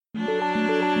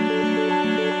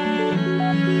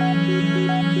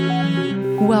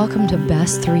Welcome to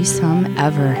Best Threesome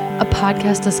Ever, a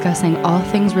podcast discussing all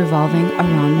things revolving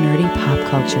around nerdy pop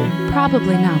culture.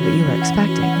 Probably not what you were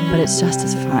expecting, but it's just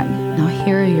as fun. Now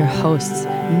here are your hosts,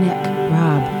 Nick,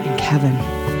 Rob, and Kevin.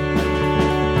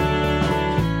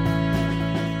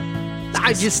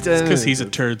 It's because he's a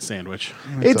turd sandwich.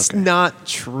 It's okay. Not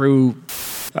true.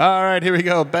 All right, here we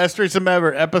go. Best Threesome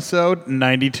Ever, episode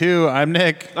 92. I'm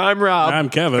Nick. I'm Rob. I'm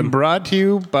Kevin. Brought to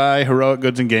you by Heroic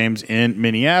Goods and Games in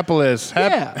Minneapolis.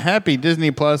 Happy Disney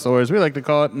Plus, or as we like to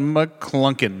call it,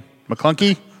 Manclunkey.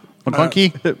 Manclunkey?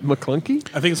 Manclunkey?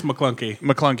 I think it's Manclunkey.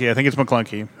 Manclunkey. I think it's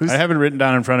Manclunkey. I have it written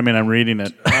down in front of me, and I'm reading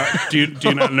it. Do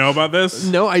you not know about this?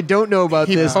 No, I don't know about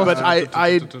this, but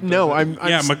I know. I'm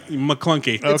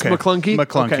Manclunkey. It's Manclunkey?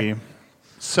 Manclunkey. Okay.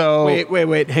 So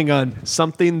Wait, hang on.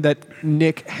 Something that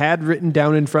Nick had written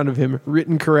down in front of him,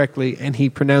 written correctly, and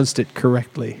he pronounced it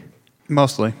correctly.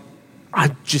 Mostly.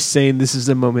 I'm just saying this is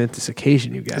a momentous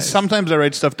occasion, you guys. Sometimes I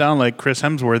write stuff down like Chris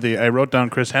Hemsworthy. I wrote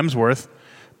down Chris Hemsworth,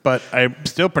 but I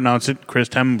still pronounce it Chris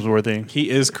Hemsworthy.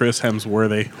 He is Chris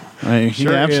Hemsworthy. He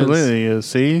absolutely is.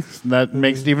 See? That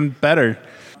makes it even better.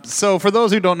 So for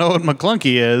those who don't know what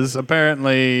Manclunkey is,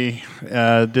 apparently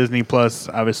Disney Plus,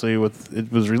 obviously,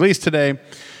 it was released today,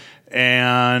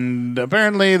 and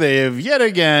apparently they have yet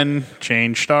again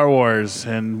changed Star Wars.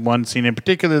 And one scene in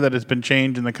particular that has been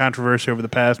changed in the controversy over the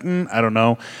past,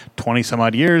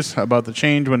 20-some-odd years about the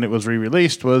change when it was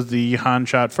re-released was the Han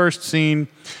shot first scene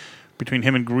between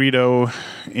him and Greedo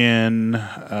in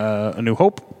A New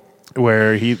Hope,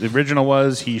 where the original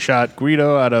was he shot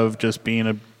Greedo out of just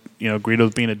being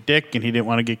Greedo's being a dick and he didn't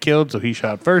want to get killed, so he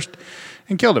shot first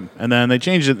and killed him. And then they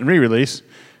changed it in re-release,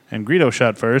 and Greedo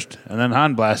shot first, and then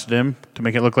Han blasted him to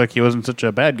make it look like he wasn't such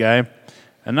a bad guy.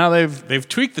 And now they've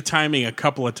tweaked the timing a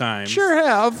couple of times. Sure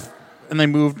have. And they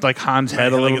moved like Han's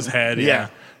head a little. His head, yeah.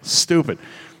 Stupid.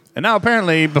 And now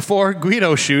apparently before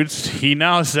Greedo shoots, he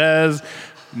now says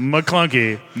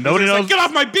Manclunkey. Nobody knows. Like, get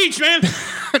off my beach, man!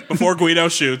 Before Guido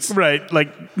shoots. Right.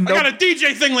 Like, I got a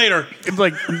DJ thing later. It's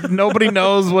like nobody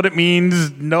knows what it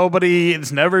means.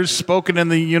 It's never spoken in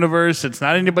the universe. It's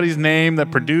not anybody's name that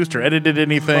produced or edited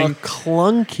anything.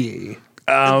 Manclunkey.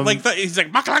 He's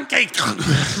like,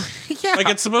 Manclunkey. Yeah. Like,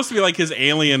 it's supposed to be like his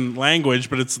alien language,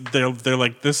 but they're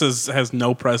like, this has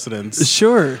no precedence.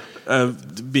 Sure.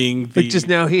 Being the... Like just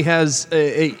now he has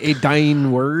a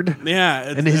dying word. Yeah.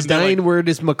 And his dying word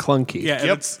is Manclunkey. Yeah,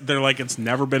 and they're like, it's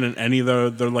never been in any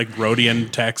of the like Rhodian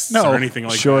texts or anything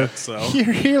like that. So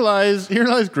here lies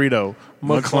Greedo.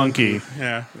 Manclunkey.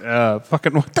 Yeah.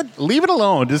 Fucking leave it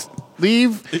alone. Just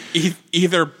leave.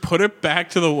 Either put it back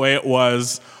to the way it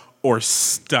was or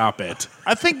stop it.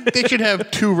 I think they should have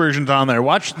two versions on there.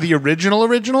 Watch the original,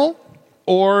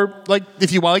 or like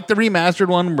if you like the remastered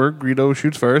one where Greedo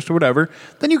shoots first or whatever,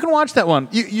 then you can watch that one.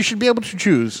 You should be able to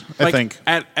choose. I think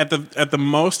at the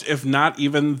most, if not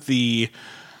even the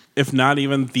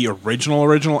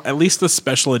original, at least the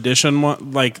special edition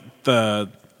one, like the.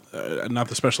 Not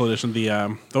the special edition,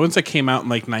 the ones that came out in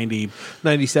like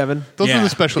 97. Those are the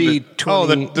special the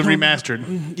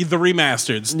remastered. The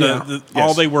remasters.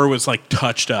 All they were was like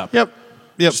touched up. Yep.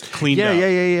 Just cleaned up.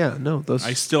 Yeah. No, those.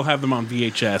 I still have them on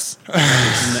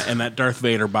VHS in that Darth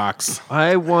Vader box.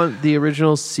 I want the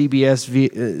original CBS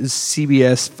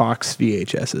Fox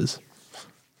VHSs.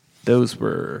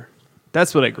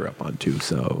 That's what I grew up on too,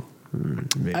 so...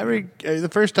 The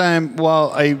first time,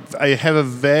 I have a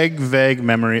vague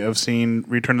memory of seeing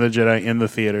Return of the Jedi in the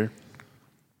theater.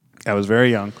 I was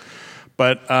very young.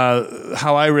 But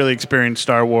how I really experienced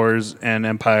Star Wars and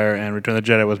Empire and Return of the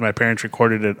Jedi was my parents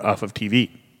recorded it off of TV.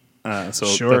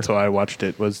 So that's how I watched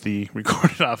it, was the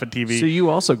recorded off of TV. So you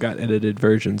also got edited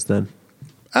versions then?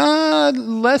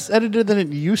 Less edited than it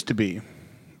used to be.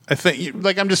 I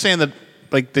think, I'm just saying that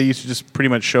they used to just pretty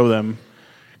much show them.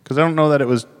 Because I don't know that it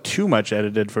was too much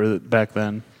edited for back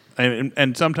then.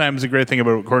 And sometimes the great thing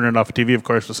about recording it off of TV, of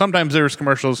course, was sometimes there was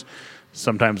commercials,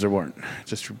 sometimes there weren't.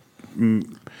 Just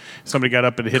somebody got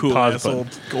up and hit pause button.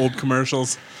 Old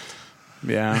commercials.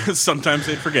 Yeah. Sometimes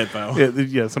they'd forget, though.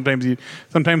 Yeah. Sometimes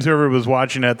whoever was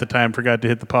watching at the time forgot to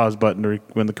hit the pause button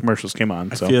when the commercials came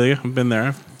on. I feel you. I've been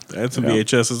there. I had some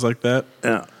VHSs like that.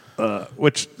 Yeah.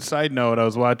 Which, side note, I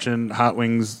was watching Hot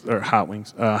Ones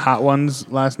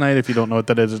last night. If you don't know what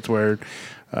that is, it's where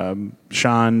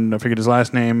Sean, I forget his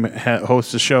last name,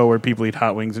 hosts a show where people eat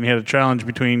hot wings. And he had a challenge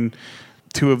between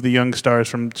two of the young stars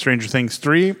from Stranger Things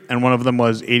 3, and one of them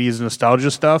was 80s nostalgia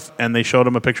stuff. And they showed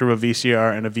him a picture of a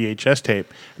VCR and a VHS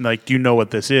tape. And they're like, do you know what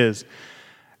this is?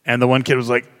 And the one kid was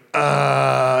like,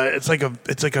 it's like a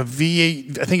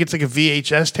V8. I think it's like a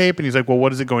VHS tape, and he's like, "Well,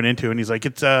 what is it going into?" And he's like,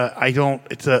 "It's like a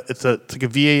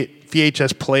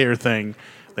VHS player thing."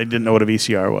 They didn't know what a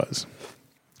VCR was.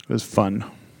 It was fun.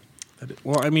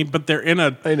 Well, I mean, but they're in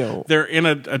a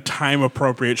time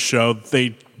appropriate show.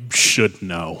 They should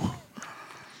know.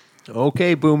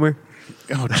 Okay, boomer.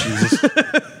 Oh Jesus!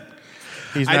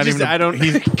 He's not even. I don't.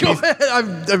 Go ahead.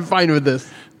 I'm fine with this.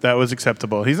 That was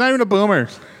acceptable. He's not even a boomer.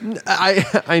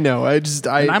 I know. And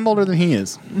I'm older than he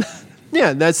is.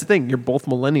 Yeah, that's the thing. You're both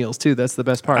millennials too. That's the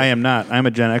best part. I am not. I'm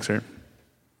a Gen Xer.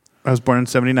 I was born in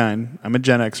 '79. I'm a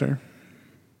Gen Xer.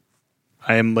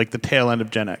 I am like the tail end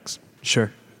of Gen X.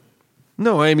 Sure.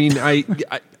 No, I mean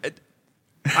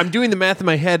I'm doing the math in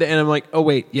my head, and I'm like, oh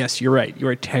wait, yes, you're right. You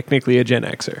are technically a Gen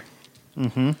Xer.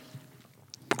 Mm-hmm.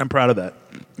 I'm proud of that.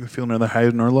 I feel neither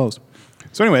highs nor lows.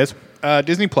 So, anyways,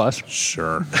 Disney Plus.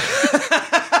 Sure.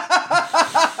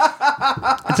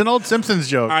 It's an old Simpsons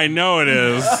joke. I know it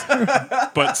is,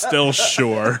 but still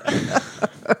sure.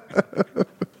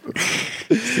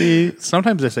 See,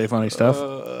 sometimes I say funny stuff.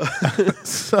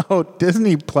 So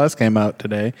Disney Plus came out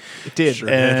today. It did, Sure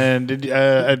and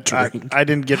I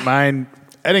didn't get mine.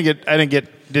 I didn't get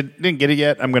it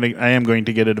yet. I am going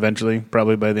to get it eventually,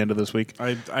 probably by the end of this week.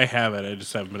 I have it. I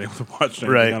just haven't been able to watch anything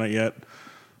Right. on it yet.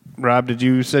 Rob,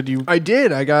 said you I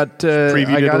did. I got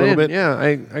previewed it a little bit? Yeah,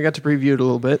 I got to preview it a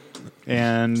little bit.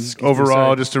 and Excuse me, overall,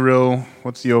 sorry. just a real.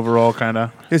 What's the overall kind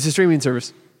of? It's a streaming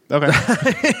service. Okay,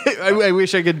 I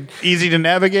wish I could. easy to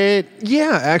navigate.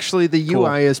 Yeah, actually, the Cool.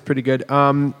 UI is pretty good.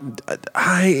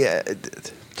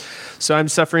 So I'm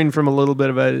suffering from a little bit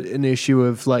of an issue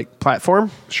of like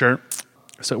platform. Sure.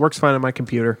 So it works fine on my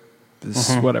computer. This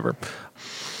is whatever.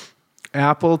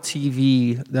 Apple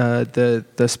TV,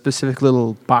 the specific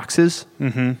little boxes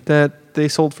that they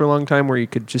sold for a long time, where you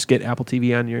could just get Apple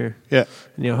TV on your, Yeah.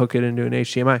 hook it into an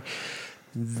HDMI.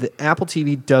 The Apple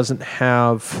TV doesn't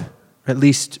have, at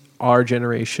least our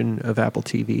generation of Apple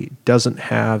TV doesn't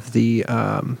have the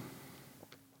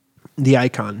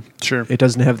icon. Sure. It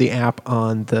doesn't have the app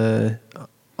on the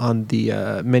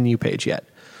menu page yet.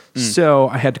 So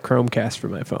I had to Chromecast for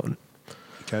my phone,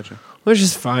 Gotcha. which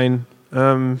is fine.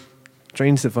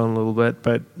 Drains the phone a little bit,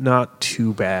 but not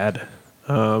too bad.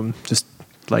 Just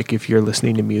like if you're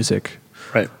listening to music.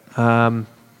 Right.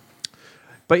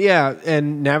 But yeah,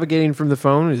 and navigating from the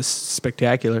phone is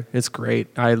spectacular. It's great.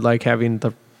 I like having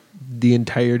the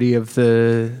entirety of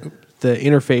the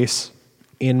interface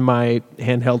in my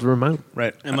handheld remote.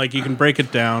 Right. And like you can break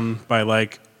it down by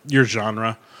like your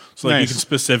genre. So like Nice. you can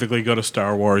specifically go to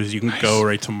Star Wars, you can go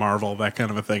right to Marvel, that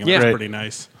kind of a thing. And Yeah. that's Right. pretty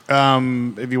nice.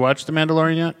 Have you watched The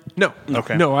Mandalorian yet? No.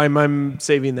 Okay. No, I'm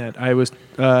saving that. I was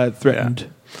threatened.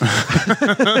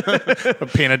 A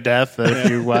Pain of Death. If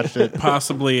you watched it,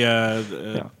 Possibly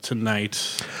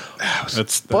tonight.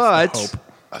 That's But the hope.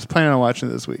 I was planning on watching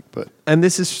it this week, but and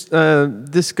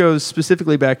this goes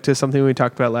specifically back to something we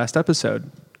talked about last episode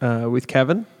with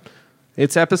Kevin.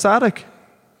 It's episodic.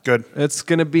 good. It's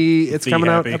gonna be. It's Be coming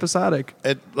out happy. episodic.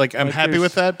 I'm Like, happy there's-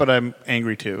 with that, but I'm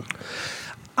angry too.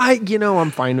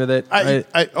 I'm fine with it. I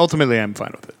ultimately I'm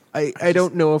fine with it. I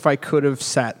don't know if I could have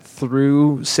sat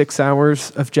through 6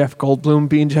 hours of Jeff Goldblum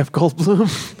being Jeff Goldblum.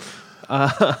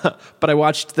 But I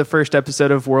watched the first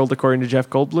episode of World According to Jeff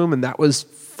Goldblum, and that was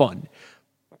fun.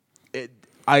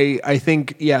 I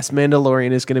think, yes,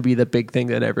 Mandalorian is going to be the big thing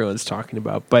that everyone's talking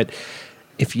about. But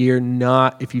if you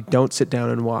don't sit down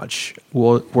and watch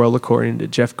World According to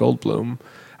Jeff Goldblum,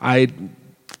 I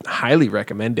highly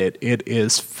recommend it. It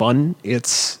is fun.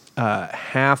 It's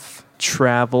half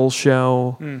travel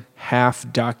show, half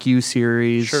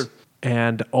docu-series, Sure.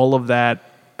 and all of that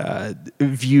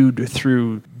viewed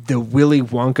through the Willy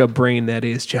Wonka brain that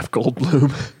is Jeff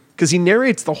Goldblum. Because he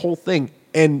narrates the whole thing.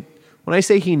 And when I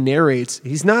say he narrates,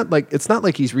 it's not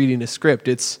like he's reading a script.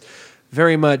 It's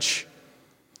very much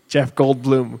Jeff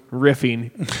Goldblum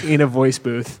riffing in a voice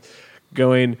booth,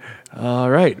 going, all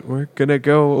right, we're going to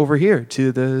go over here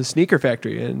to the sneaker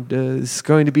factory, and it's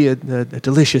going to be a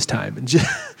delicious time. And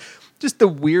just the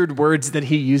weird words that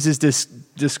he uses to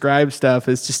describe stuff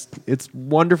is it's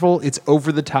wonderful. It's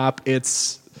over the top.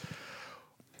 It's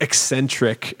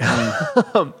eccentric.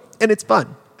 And it's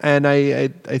fun. And I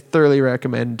thoroughly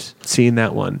recommend seeing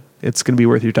that one. It's going to be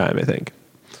worth your time, I think.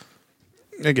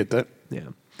 I get that. Yeah.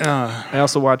 I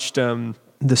also watched The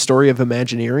Story of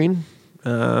Imagineering,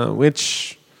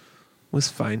 which was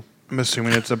fine. I'm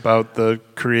assuming it's about the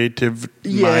creative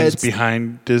Yeah, minds it's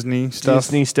behind Disney stuff.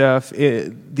 Disney stuff,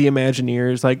 the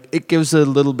Imagineers, like it gives a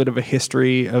little bit of a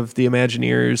history of the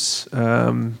Imagineers,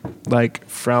 like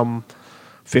from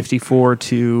 54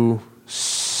 to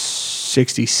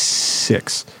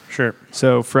 66. Sure.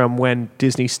 So from when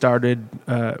Disney started,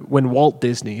 when Walt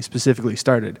Disney specifically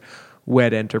started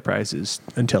WED Enterprises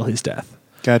until his death.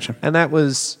 Gotcha. And that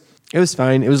was It was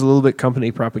fine. It was a little bit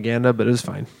company propaganda, but it was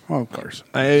fine. Well, of course.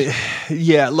 But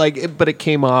it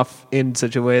came off in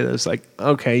such a way that was like,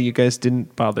 okay, you guys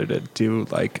didn't bother to do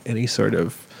like any sort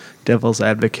of devil's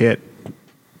advocate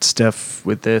stuff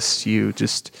with this. You're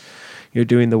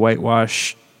doing the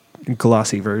whitewash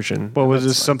glossy version. Well, was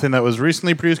this something that was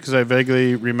recently produced? Because I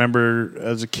vaguely remember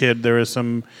as a kid there was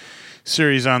some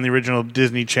series on the original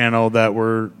Disney Channel that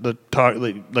were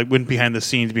went behind the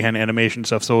scenes, behind animation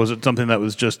stuff. So was it something that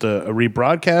was just a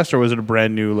rebroadcast, or was it a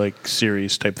brand new like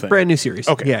series type thing? Brand new series.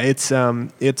 Okay. Yeah,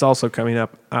 it's also coming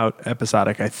out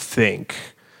episodic, I think.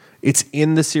 It's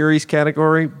in the series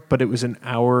category, but it was an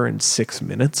hour and 6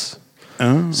 minutes.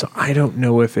 Oh. So I don't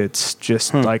know if it's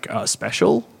just like a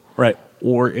special, Right.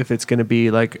 or if it's going to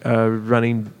be like a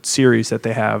running series that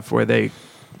they have where they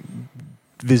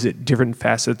visit different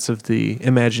facets of the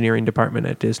Imagineering department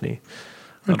at Disney.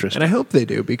 Interesting. And I hope they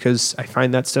do, because I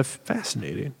find that stuff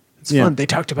fascinating. It's Yeah. fun. They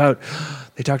talked about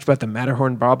the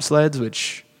Matterhorn bobsleds,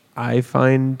 which I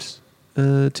find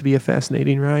to be a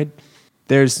fascinating ride.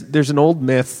 There's an old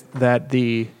myth that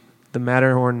the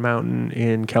Matterhorn mountain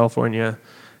in California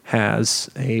has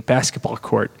a basketball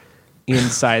court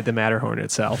inside the Matterhorn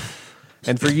itself.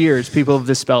 And for years people have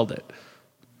dispelled it.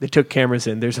 They took cameras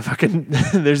in. There's a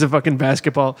fucking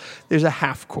basketball. There's a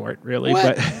half court, really,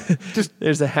 What? but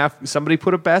there's a half. Somebody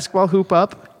put a basketball hoop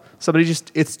up.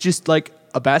 It's just like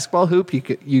a basketball hoop.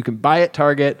 You can buy at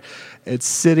Target. It's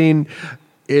sitting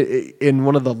in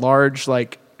one of the large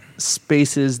like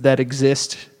spaces that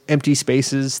exist, empty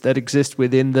spaces that exist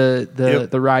within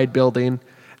the ride building,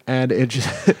 and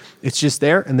it's just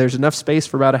there. And there's enough space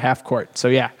for about a half court. So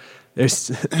yeah,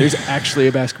 there's actually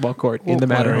a basketball court in the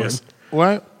Matterhorn.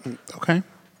 What? Okay.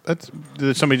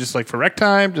 Did somebody just like for rec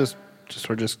time? Just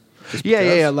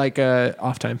Yeah, like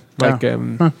off time, like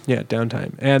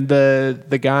downtime. And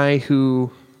the guy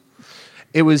who,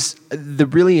 it was the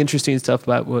really interesting stuff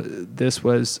about this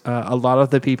was a lot of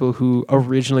the people who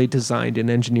originally designed and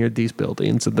engineered these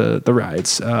buildings and the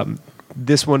rides.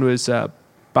 This one was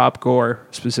Bob Gore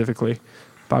specifically.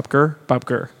 Bob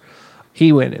Gurr.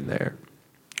 He went in there.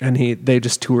 And they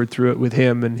just toured through it with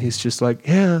him, and he's just like,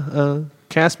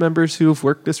 cast members who have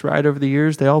worked this ride over the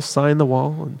years, they all sign the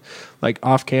wall. And like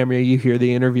off camera, you hear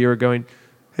the interviewer going,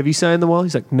 "Have you signed the wall?"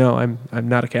 He's like, "No, I'm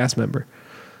not a cast member."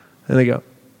 And they go,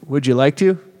 "Would you like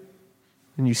to?"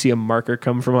 And you see a marker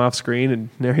come from off screen, and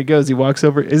there he goes. He walks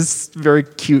over. It's very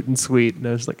cute and sweet. And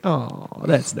I was like, "Oh,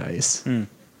 that's nice."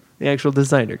 The actual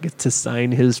designer gets to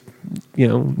sign his, he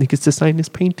gets to sign his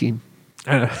painting.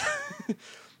 I don't know.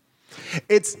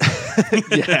 It's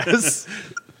yes.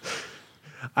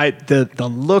 The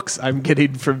looks I'm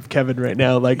getting from Kevin right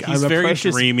now, like He's I'm very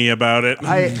precious, dreamy about it.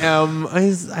 I am.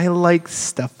 I like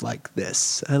stuff like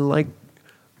this. I like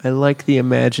the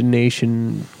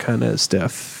imagination kind of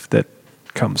stuff that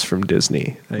comes from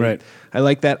Disney. Right. I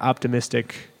like that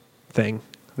optimistic thing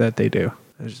that they do.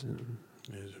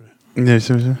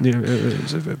 Anything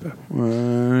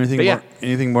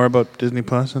more about Disney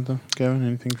Plus, Kevin?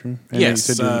 Anything from?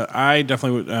 Yes, I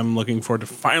definitely am looking forward to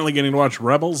finally getting to watch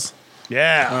Rebels.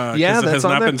 Yeah, Because it that's has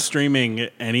on not there. been streaming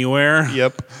anywhere.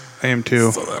 Yep, I am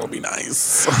too. So that'll be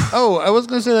nice. Oh, I was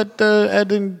going to say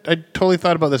that I totally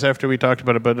thought about this after we talked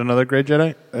about it, but another great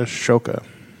Jedi, Ashoka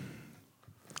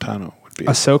Tano would be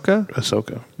Ahsoka.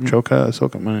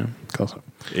 Ahsoka, my name. Close up.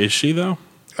 Is she though?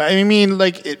 I mean,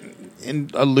 like in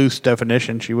a loose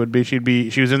definition, she would be. She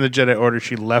was in the Jedi Order.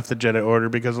 She left the Jedi Order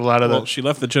because a lot of She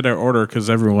left the Jedi Order because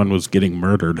everyone was getting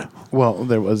murdered. Well,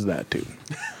 there was that too.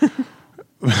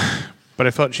 But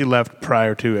I thought she left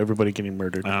prior to everybody getting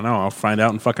murdered. I don't know. I'll find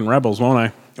out in fucking Rebels, won't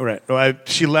I? Right. Well,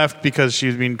 she left because she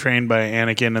was being trained by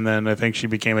Anakin, and then I think she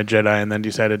became a Jedi, and then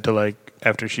decided to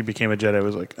after she became a Jedi,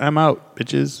 was like, "I'm out,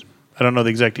 bitches." I don't know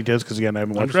the exact details because again, I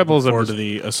haven't watched Rebels. Forward to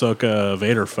the Ahsoka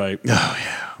Vader fight. Oh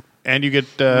yeah. And you get,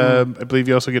 I believe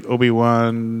you also get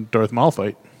Obi-Wan Darth Maul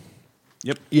fight.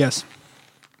 Yep. Yes.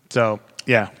 So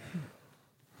yeah,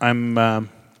 I'm.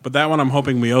 But that one, I'm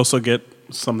hoping we also get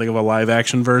something of a live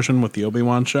action version with the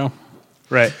Obi-Wan show.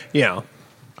 Right. Yeah.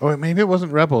 Oh, wait, maybe it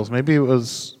wasn't Rebels. Maybe it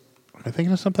was. Am I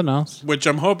thinking of something else? Which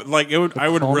I'm hoping, I would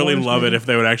Clone really Wars, love maybe? it if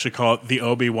they would actually call it the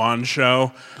Obi-Wan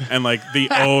show, and like the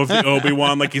O of the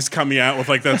Obi-Wan, like he's coming out with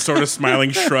like that sort of smiling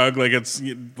shrug, like it's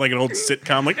like an old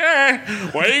sitcom, like,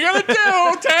 what are you gonna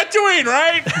do? Tatooine,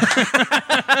 right?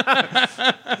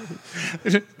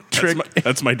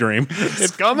 That's my dream.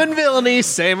 Scum and villainy,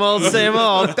 same old, same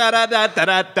old. Da da da da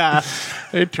da da.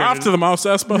 Off to the Mos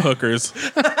Espa hookers.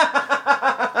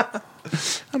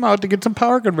 I'm out to get some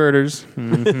power converters.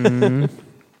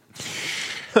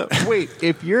 Wait,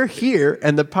 if you're here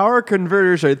and the power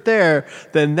converters are there,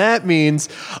 then that means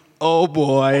Oh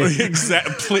boy.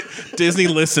 Exactly. Disney,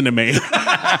 listen to me.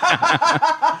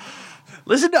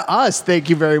 Listen to us. Thank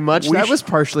you very much. That was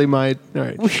partially my. All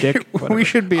right, dick. We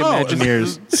should be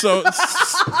Imagineers. So,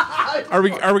 are we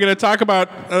going to talk about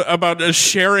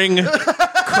sharing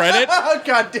credit? Oh,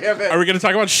 God damn it. Are we going to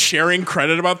talk about sharing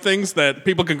credit about things that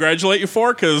people congratulate you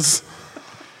for? Because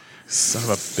son of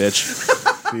a bitch.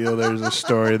 Feel there's a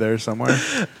story there somewhere.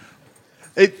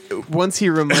 Once he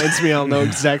reminds me, I'll know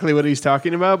exactly what he's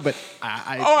talking about. But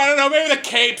I don't know. Maybe the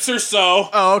capes or so.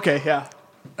 Oh, okay, yeah.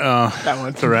 That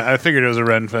one. I figured it was a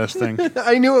Renfest thing.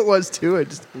 I knew it was too. I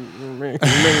just.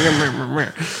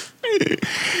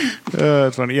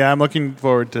 That's funny. Yeah, I'm looking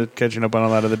forward to catching up on a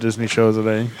lot of the Disney shows that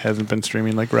I hasn't been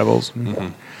streaming, like Rebels.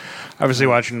 Obviously,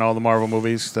 watching all the Marvel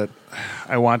movies that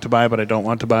I want to buy, but I don't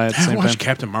want to buy at the I same haven't watched time.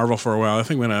 Captain Marvel for a while. I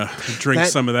think I'm going to drink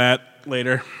some of that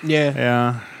later. Yeah.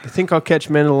 Yeah. I think I'll catch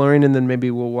Mandalorian and then maybe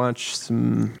we'll watch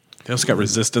some. They also got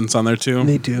Resistance on there too.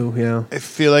 They do, yeah. I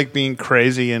feel like being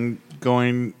crazy and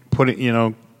going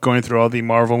through all the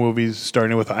Marvel movies,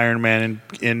 starting with Iron Man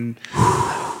in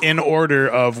order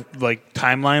of like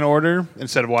timeline order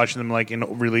instead of watching them like in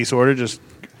release order, just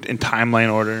in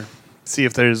timeline order. See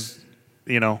if there's,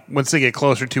 once they get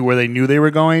closer to where they knew they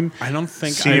were going. I don't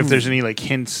think. See if there's any like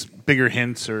hints, bigger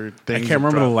hints or things. I can't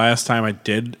remember the last time I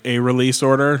did a release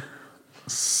order.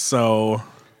 So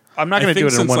I'm not going to do it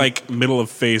in since one. like middle of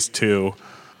phase 2.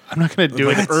 I'm not going to do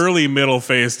Like it. early middle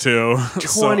phase 2.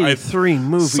 23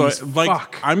 movies. So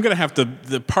Fuck. I'm gonna have to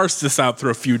parse this out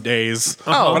through a few days.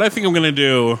 But I think I'm gonna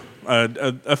do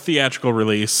a theatrical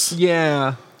release.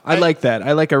 Yeah. I like that.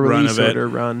 I like a Run release of it. order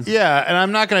run. Yeah, and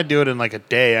I'm not going to do it in like a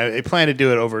day. I plan to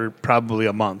do it over probably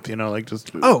a month. Like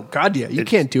just. Oh, God, yeah. You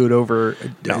can't do it over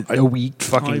a week.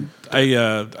 Fucking.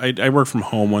 I work from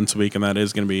home once a week, and that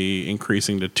is going to be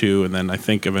increasing to 2, and then I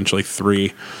think eventually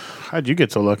 3. How'd you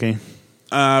get so lucky?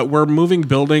 We're moving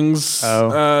buildings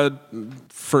towards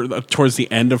the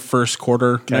end of first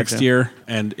quarter next year,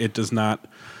 and it does not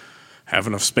have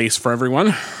enough space for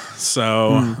everyone.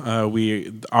 So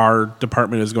our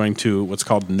department is going to what's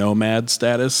called nomad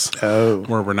status,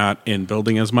 where we're not in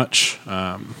building as much.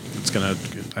 It's going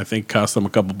to, I think, cost them a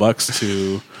couple bucks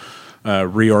to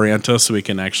reorient us so we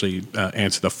can actually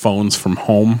answer the phones from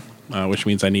home. Which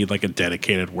means I need like a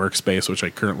dedicated workspace, which I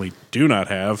currently do not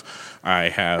have. I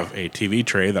have a TV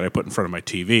tray that I put in front of my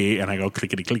TV, and I go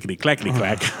clickety clickety clackety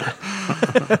clack.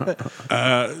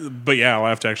 But yeah, I'll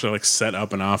have to actually like set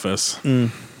up an office,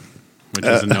 which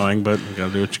is annoying. But you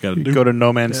gotta do what you gotta do. Go to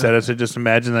No Man's status and just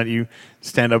imagine that you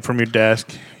stand up from your desk.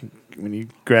 When you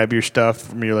grab your stuff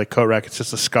from your like coat rack, it's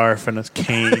just a scarf and a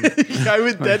cane.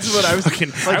 That's what I was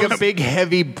thinking. Like a big,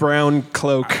 heavy brown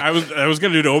cloak. I was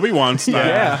gonna do the Obi-Wan style.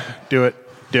 Yeah. Do it,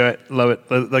 love it.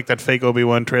 Like that fake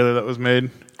Obi-Wan trailer that was made.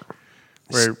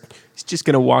 Where He's just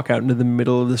going to walk out into the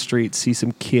middle of the street, see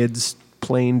some kids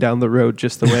playing down the road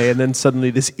just the way, and then suddenly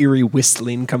this eerie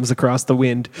whistling comes across the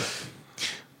wind.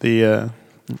 the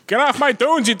Get off my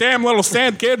dunes, you damn little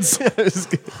sand kids. Like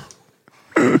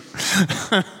the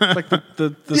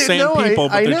same people,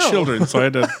 but I they're know. children. So I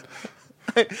had to.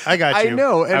 I got you. I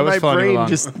know, and I was my following brain along.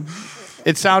 just...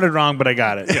 It sounded wrong, but I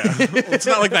got it. Yeah. It's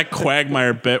not like that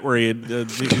Quagmire bit where he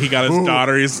got his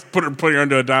daughter. He's putting her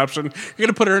into adoption. You're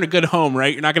gonna put her in a good home,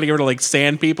 right? You're not gonna give her to like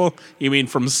sand people. You mean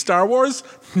from Star Wars?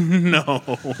 No.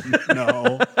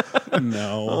 Oh,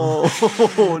 no.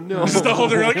 Just to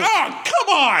hold her like, oh, come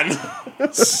on.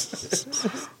 It's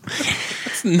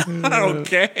not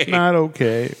okay. Not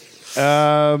okay.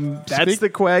 That's the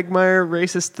Quagmire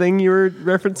racist thing you were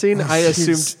referencing? I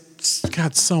assumed...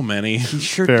 God, so many. He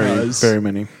sure very, does. very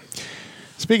many.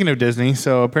 Speaking of Disney,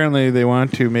 so apparently they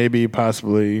want to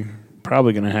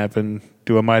probably going to happen,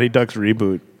 do a Mighty Ducks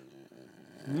reboot.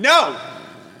 No!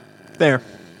 There.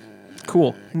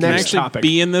 Cool. Can I Next actually topic.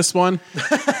 be in this one?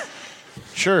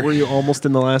 Sure. Were you almost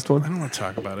in the last I one? don't want to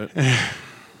talk about it.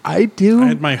 I do. I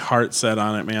had my heart set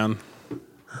on it, man.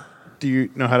 Do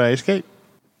you know how to ice skate?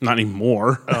 Not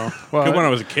anymore. Oh, well, Good when I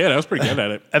was a kid. I was pretty good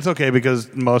at it. that's okay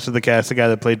because most of the cast, the guy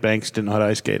that played Banks, didn't know how to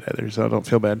ice skate either, so I don't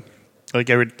feel bad. Like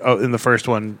in the first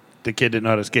one, the kid didn't know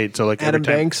how to skate, so like Adam every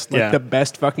time, Banks, the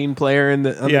best fucking player on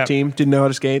the Yeah. team, didn't know how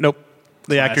to skate. Nope.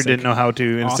 The actor Classic. didn't know how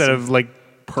to. Instead Awesome. of like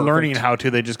Perfect. learning how to,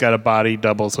 they just got a body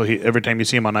double. So every time you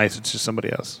see him on ice, it's just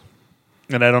somebody else.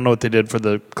 And I don't know what they did for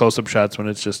the close-up shots when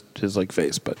it's just his like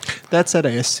face, but That said,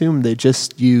 I assume they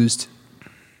just used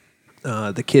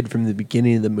the kid from the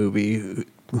beginning of the movie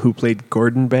who played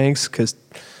Gordon Banks because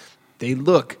they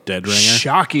look Dead ringer.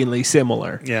 shockingly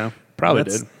similar. yeah, probably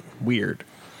That's did. weird.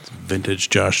 Vintage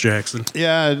Josh Jackson.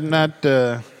 Yeah, not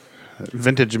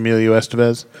vintage Emilio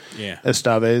Estevez. Yeah.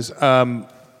 Banks.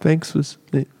 Banks was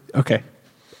okay.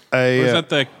 Was that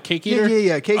the cake eater?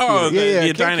 Yeah, Cake Oh, Eater. the Yeah,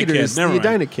 Edina Cake Eater kid. is Never the mind.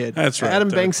 Edina kid. That's right. Adam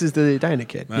Banks is the Edina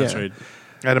kid. That's yeah. right.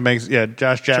 Adam Banks,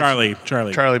 Josh Jackson.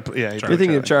 Charlie. Yeah, You're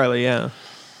thinking of Charlie, yeah.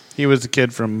 He was the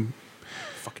kid from.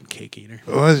 Fucking cake eater.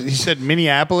 He said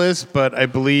Minneapolis, but I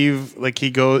believe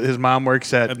his mom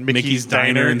works at Mickey's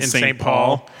Diner in St.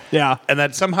 Paul. Yeah. And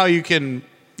that somehow you can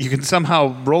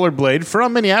somehow rollerblade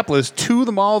from Minneapolis to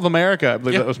the Mall of America. I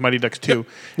believe that was Mighty Ducks 2.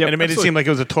 Yep, And it made absolutely. it seem like it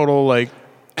was a total 2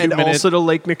 And minute. also to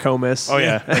Lake Nokomis. Oh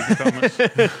yeah.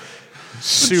 The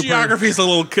Super. geography is a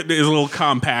little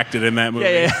compacted in that movie.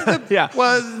 Yeah.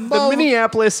 The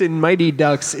Minneapolis in Mighty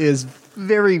Ducks is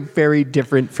very, very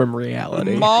different from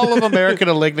reality. Mall of America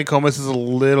to Lake Nokomis is a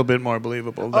little bit more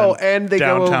believable than and they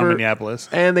downtown go over Minneapolis.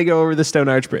 And they go over the Stone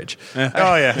Arch Bridge. Oh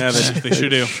yeah. Yeah, they sure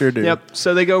do. Sure do. Yep.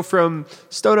 So they go from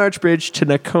Stone Arch Bridge to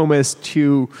Nokomis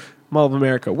to Mall of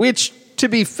America, which, to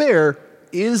be fair,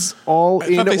 is all I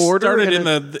in thought they order. started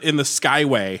and in the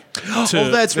Skyway. Oh,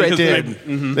 that's right. They They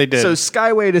did. They did. So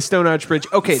Skyway to Stone Arch Bridge.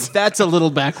 Okay, that's a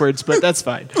little backwards, but that's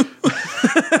fine.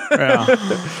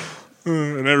 Yeah.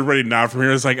 And everybody now from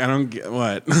here is like, I don't get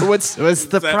what. What's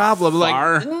the that problem?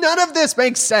 far? Like, none of this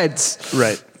makes sense.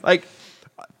 Right. Like,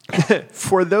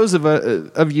 for those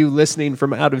of you listening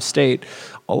from out of state,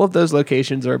 all of those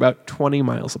locations are about 20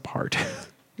 miles apart.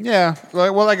 Yeah.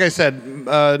 Well, like I said,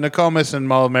 Nokomis and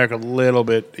Mall of America a little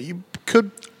bit. You could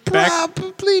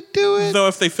probably do it. Though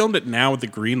if they filmed it now with the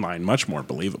green line, much more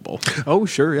believable. Oh,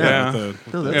 sure, yeah. Yeah.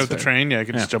 No, With that's the fair. train, you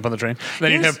could just jump on the train.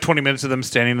 Then you'd have 20 minutes of them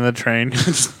standing in the train.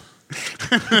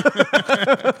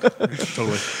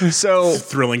 Totally. So,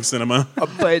 Thrilling cinema.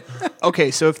 but,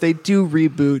 okay, so if they do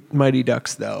reboot Mighty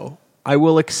Ducks, though, I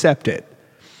will accept it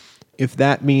if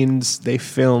that means they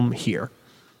film here.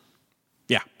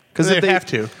 Yeah. Because They'd have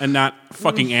to. And not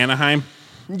fucking Anaheim.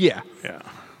 Yeah. Yeah.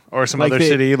 Or some Like other they-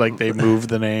 city, like they moved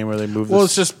the name or they moved Well, the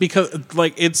it's just because,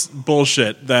 it's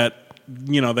bullshit that,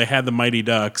 they had the Mighty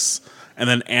Ducks and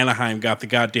then Anaheim got the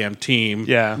goddamn team.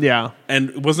 Yeah. Yeah.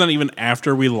 And wasn't that even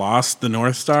after we lost the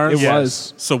North Stars? It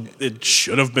was. So it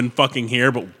should have been fucking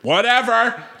here, but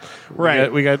whatever.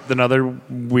 Right. We got another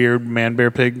weird man bear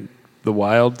pig, the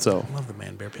wild. So I love the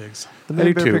Man Bear Pigs. The I Man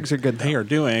do Bear too. Pigs are good, though. They are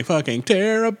doing fucking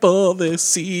terrible this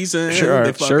season. Sure They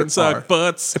are. fucking Sure suck are.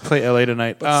 butts. I play LA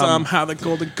tonight. But somehow the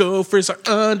Golden Gophers are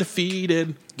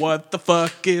undefeated. What the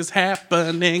fuck is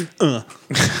happening?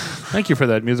 Thank you for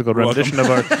that musical rendition of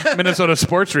our Minnesota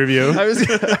sports review. I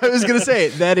was gonna say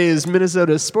that is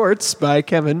Minnesota Sports by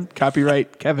Kevin.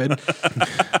 Copyright Kevin.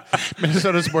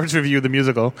 Minnesota sports review, the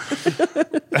musical.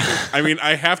 I mean,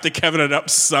 I have to Kevin it up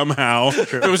somehow.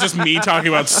 If it was just me talking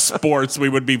about sports, we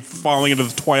would be falling into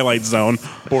the Twilight Zone.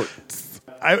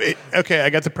 I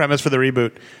got the premise for the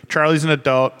reboot. Charlie's an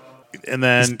adult, and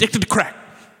then Addicted to crack.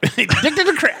 addicted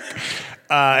to crack.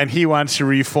 And he wants to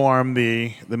reform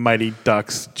the Mighty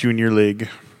Ducks Junior League.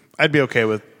 I'd be okay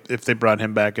with if they brought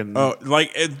him back and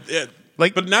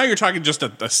But now you're talking just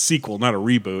a sequel, not a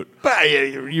reboot. But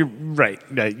you're right.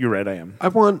 Yeah, you're right. I am. I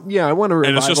want a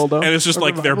revival And it's just A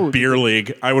like their revival would be beer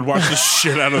league. I would watch the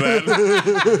shit out of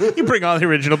that. You bring all the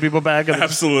original people back. And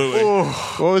Absolutely.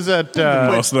 what was that?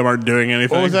 Most of them aren't doing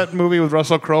anything. What was that movie with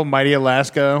Russell Crowe, Mighty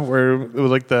Alaska, where it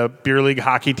was like the beer league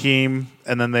hockey team,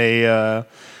 and then they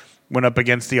went up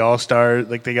against the All Stars.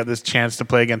 Like they got this chance to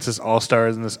play against this All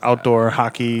Stars in this outdoor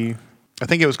hockky. I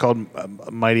think it was called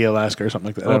Mighty Alaska or something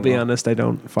like that. I'll be honest, I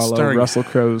don't follow Starring Russell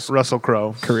Crowe's Russell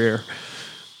Crowe. career.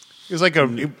 He was like a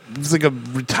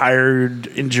retired,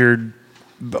 injured,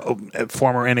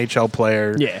 former NHL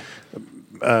player. Yeah.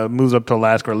 Moves up to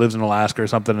Alaska or lives in Alaska or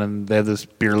something, and they have this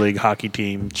beer league hockey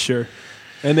team. Sure.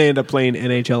 And they end up playing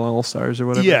NHL All-Stars or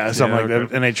whatever. Yeah, something like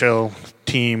okay. that. NHL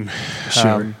team.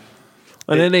 Sure.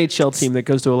 An NHL team that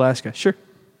goes to Alaska. Sure.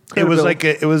 It was like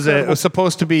Credibility. it was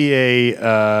supposed to be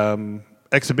a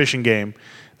exhibition game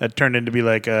that turned into be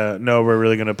like a no, we're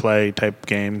really going to play type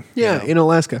game. Yeah, in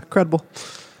Alaska. Credible.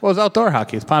 Well, it's outdoor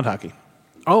hockey. It's pond hockey.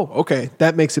 Oh, okay.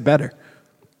 That makes it better.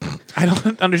 I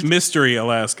don't understand. Mystery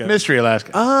Alaska. Mystery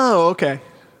Alaska. Oh, okay.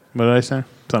 What did I say?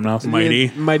 Something else.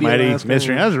 Mighty Alaska.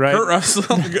 Mystery. That's right.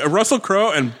 Russell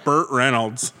Crowe and Burt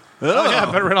Reynolds. Oh yeah,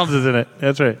 Burt Reynolds is in it.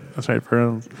 That's right. Burt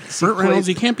Reynolds. Burt Reynolds,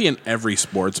 you can't be in every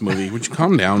sports movie. Would you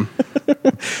calm down?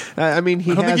 I mean,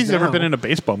 he I don't think has he's ever now. been in a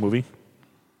baseball movie.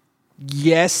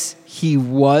 Yes, he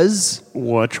was.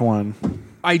 Which one?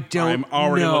 I don't I'm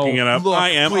already know. looking it up. Look, I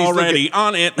am please look already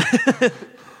on it.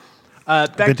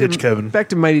 Vintage Kevin. Back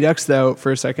to Mighty Ducks, though,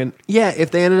 for a second. Yeah,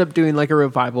 if they ended up doing like a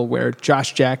revival where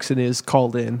Josh Jackson is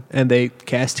called in and they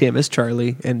cast him as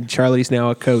Charlie, and Charlie's now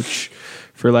a coach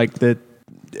for like the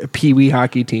Pee Wee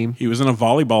hockey team. He was in a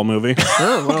volleyball movie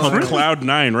called Cloud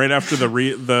 9 right after the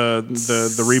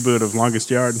reboot of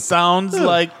Longest Yard. Sounds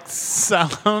like a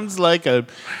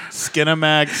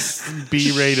Skinamax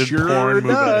B-rated porn movie.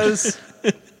 Does.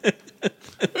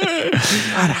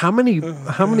 God, how many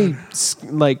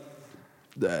like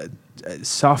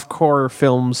softcore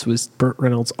films was Burt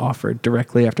Reynolds offered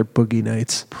directly after Boogie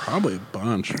Nights? Probably a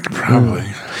bunch. Probably.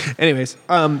 Anyways,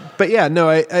 but yeah, no,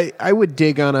 I would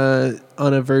dig on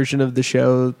a version of the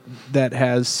show that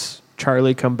has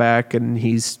Charlie come back and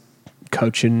he's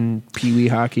coaching Pee Wee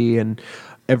hockey and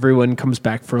everyone comes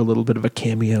back for a little bit of a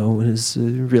cameo and is a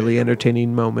really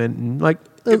entertaining moment, and like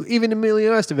even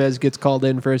Emilio Estevez gets called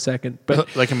in for a second,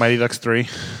 but Like in Mighty Ducks 3.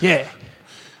 yeah.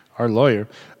 Our lawyer.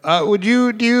 Do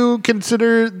you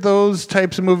consider those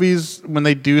types of movies when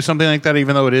they do something like that,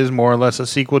 even though it is more or less a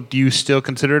sequel, do you still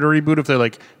consider it a reboot if they're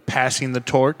like passing the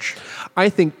torch? I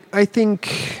think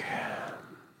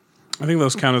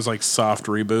those count as like soft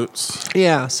reboots.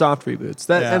 yeah, soft reboots.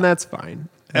 And that's fine.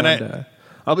 And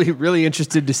I'll be really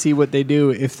interested to see what they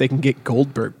do if they can get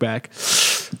Goldberg back.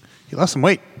 He lost some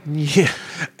weight. Yeah,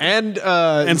 and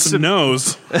some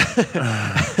nose.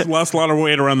 Lost a lot of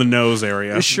weight around the nose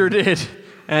area. Sure did.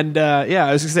 And yeah,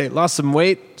 I was gonna say lost some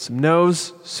weight, some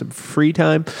nose, some free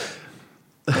time.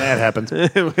 That happens.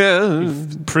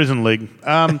 Prison League.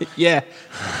 Yeah,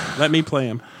 Let me play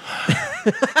him.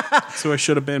 So I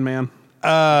should have been, man. Could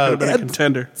have been a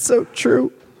contender. so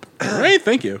true. Great,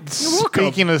 thank you.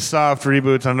 Speaking of soft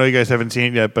reboots, I know you guys haven't seen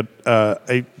it yet, but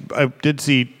I did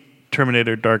see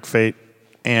Terminator Dark Fate,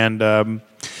 and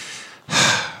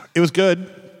it was good.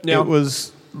 Yeah. It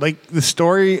was like the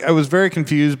story. I was very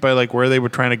confused by like where they were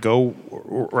trying to go.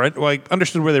 Right, well, I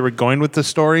understood where they were going with the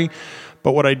story,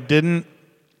 but what I didn't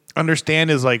understand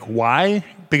is like why,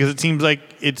 because it seems like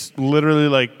it's literally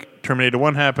like Terminator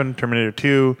 1 happened, Terminator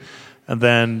 2, and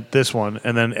then this one,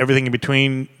 and then everything in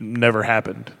between never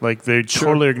happened. Like they're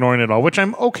totally ignoring it all, which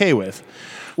I'm okay with.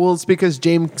 Well, it's because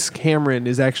James Cameron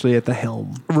is actually at the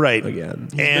helm, Right. again.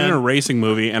 It's been in a racing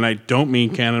movie, and I don't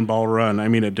mean Cannonball Run. I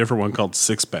mean a different one called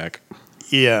Six Pack.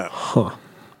 Yeah. Huh.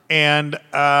 And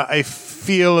I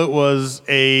feel it was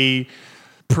a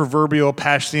proverbial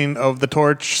passing of the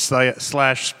torch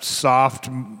slash soft,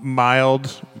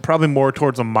 mild, probably more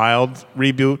towards a mild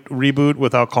reboot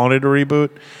without calling it a reboot.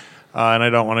 And I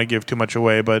don't want to give too much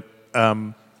away, but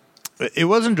it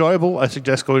was enjoyable. I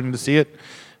suggest going to see it.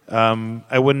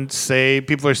 I wouldn't say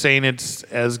people are saying it's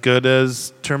as good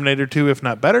as Terminator 2, if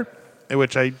not better,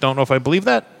 which I don't know if I believe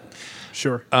that.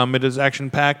 Sure. It is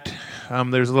action-packed.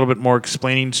 There's a little bit more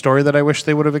explaining story that I wish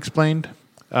they would have explained.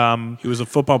 He was a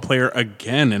football player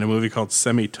again in a movie called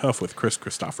Semi-Tough with Chris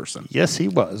Christopherson. Yes, he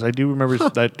was. I do remember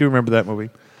that movie.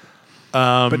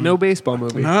 But no baseball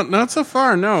movie. Not so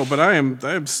far, no. But I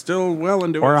am still well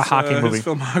into Or a hockey movie. his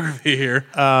filmography here.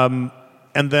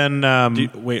 And then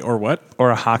Wait, or what?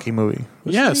 or a hockey movie.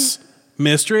 Yes,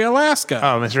 Mystery Alaska.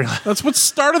 Oh, Mystery. That's what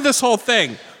started this whole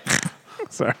thing.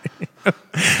 Sorry.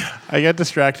 I got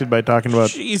distracted by talking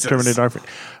about Jesus. Terminator Dark Fate.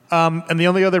 And the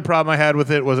only other problem I had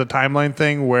with it was a timeline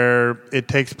thing where it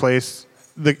takes place.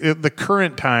 The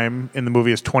current time in the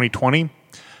movie is 2020.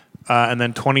 And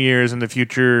then 20 years in the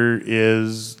future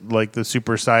is like the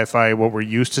super sci-fi, what we're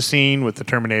used to seeing with the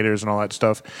Terminators and all that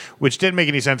stuff, which didn't make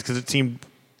any sense because it seemed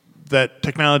that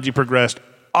technology progressed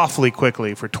awfully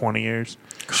quickly for 20 years.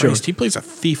 Christ, he plays a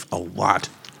thief a lot.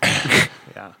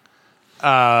 Yeah.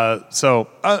 So,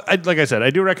 like I said, I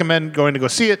do recommend going to go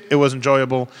see it. It was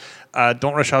enjoyable.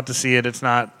 Don't rush out to see it. It's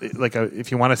not like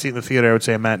if you want to see it in the theater, I would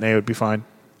say a matinee would be fine.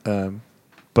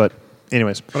 But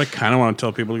anyways. But I kind of want to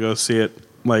tell people to go see it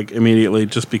like immediately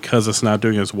just because it's not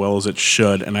doing as well as it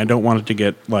should. And I don't want it to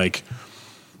get like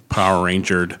Power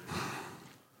Rangered.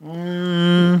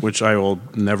 Which I will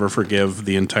never forgive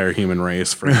the entire human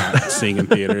race for not seeing in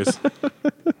theaters.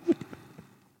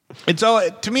 It's all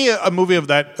to me a movie of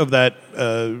that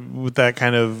with that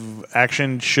kind of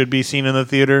action should be seen in the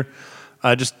theater,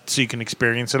 just so you can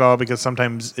experience it all. Because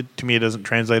sometimes to me it doesn't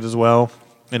translate as well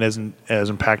and isn't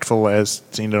as impactful as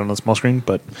seeing it on a small screen.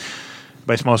 But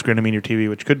by small screen I mean your TV,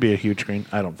 which could be a huge screen.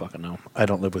 I don't fucking know. I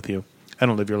don't live with you. I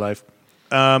don't live your life.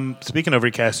 Speaking of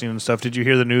recasting and stuff, did you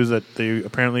hear the news that they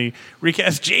apparently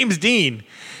recast James Dean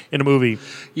in a movie?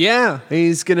 Yeah,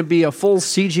 he's going to be a full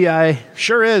CGI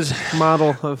Sure is.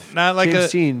 model of Not like James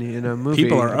a- Dean in a movie.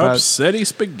 People are about- upsetty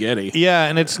spaghetti. Yeah,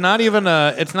 and it's not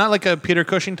like a Peter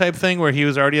Cushing type thing where he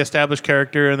was already established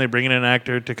character and they bring in an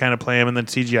actor to kind of play him and then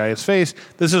CGI his face.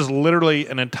 This is literally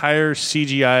an entire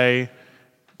CGI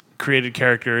created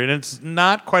character, and it's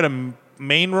not quite a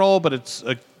main role, but it's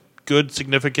a good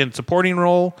significant supporting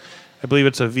role. I believe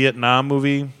it's a Vietnam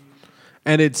movie.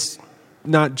 And it's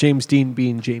not James Dean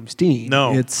being James Dean.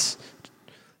 No.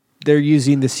 They're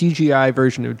using the CGI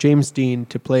version of James Dean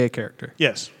to play a character.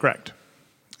 Yes, correct.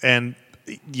 And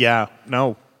no.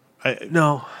 No. And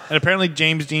apparently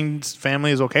James Dean's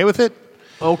family is okay with it.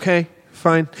 Okay,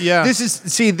 fine. Yeah.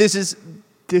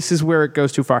 This is where it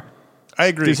goes too far. I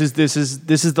agree. This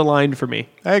is the line for me.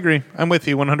 I agree. I'm with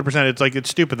you 100%. It's like, it's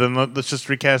stupid. Then let's just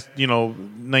recast,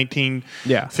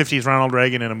 1950s Ronald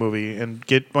Reagan in a movie and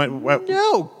get...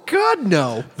 No, God,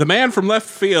 no. The Man from Left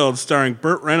Field, starring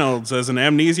Burt Reynolds as an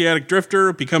amnesiac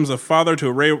drifter, becomes a father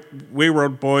to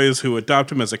wayward boys who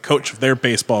adopt him as a coach of their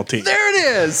baseball team. There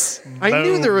it is. I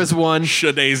knew there was one.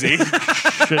 Shadazy.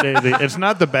 It's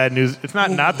not the bad news. It's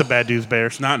not the bad news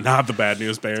bears. Not the bad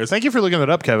news bears. Thank you for looking that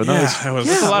up, Kevin. That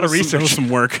was a lot of research. That was some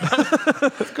work.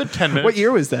 Good 10 minutes. What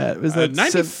year was that? Was that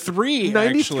 93?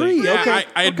 93, Actually. Yeah, okay.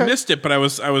 I had missed it, but I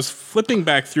was flipping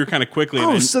back through kind of quickly.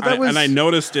 Oh, so that was... And I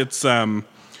noticed it's...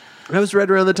 That was right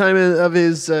around the time of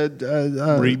his...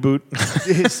 reboot.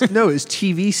 his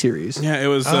TV series. Yeah, it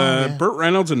was Burt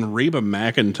Reynolds and Reba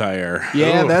McEntire.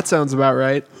 Yeah, that sounds about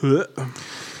right.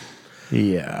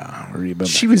 Yeah, Reba.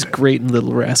 She was great in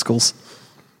Little Rascals.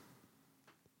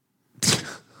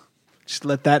 Just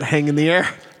let that hang in the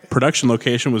air. Production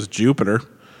location was Jupiter,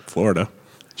 Florida.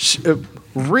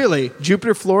 Really?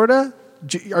 Jupiter, Florida?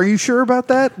 Are you sure about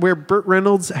that? Where Burt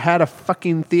Reynolds had a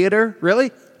fucking theater?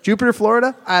 Really? Jupiter,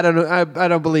 Florida? I don't know. I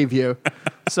don't believe you.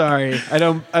 Sorry. I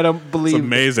don't believe. It's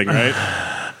amazing,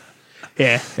 right?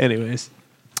 Yeah. Anyways.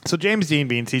 So James Dean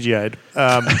being CGI'd.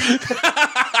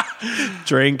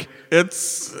 Drink.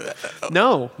 It's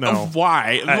no.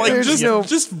 Why?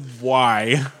 Just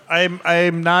why?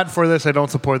 I'm not for this. I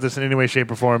don't support this in any way, shape,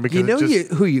 or form. Because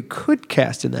who you could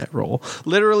cast in that role?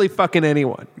 Literally fucking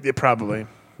anyone. Yeah, probably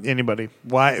anybody.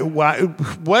 Why?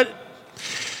 What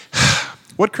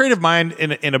creative mind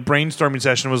in a brainstorming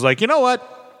session was like, you know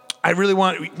what?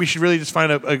 We should really just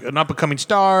find an up-and-coming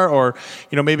star, or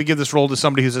maybe give this role to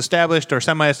somebody who's established or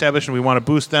semi-established, and we want to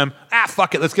boost them.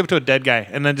 Fuck it, let's give it to a dead guy,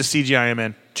 and then just CGI him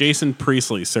in. Jason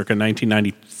Priestley, circa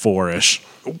 1994-ish.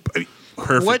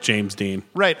 Perfect James Dean.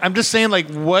 Right. I'm just saying, like,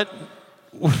 what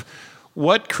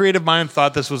creative mind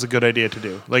thought this was a good idea to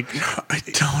do? Like, I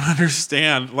don't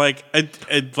understand. Like,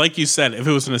 like you said, if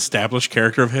it was an established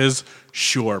character of his,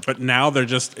 sure. But now they're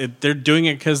doing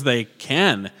it because they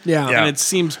can. Yeah. And it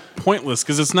seems pointless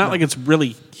because it's not like it's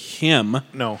really him.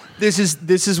 No. This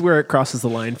is where it crosses the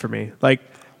line for me. Like,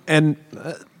 and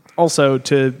also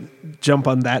to jump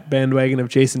on that bandwagon of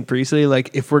Jason Priestley, like,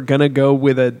 if we're gonna go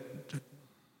with a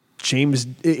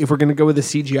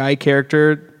CGI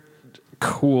character,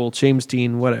 cool, James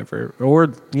Dean, whatever.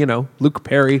 Or, Luke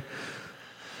Perry.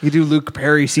 You do Luke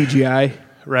Perry CGI.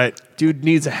 Right. Dude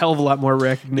needs a hell of a lot more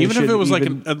recognition. Even if it was like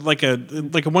a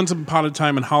Once Upon a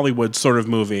Time in Hollywood sort of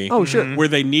movie. Oh, sure. Where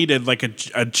they needed like a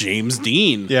James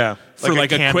Dean. Yeah. For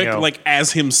like a quick, cameo.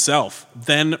 as himself.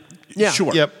 Then, yeah.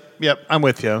 Sure. Yep, I'm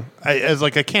with you. As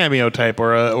like a cameo type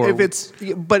or if it's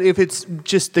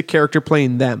just the character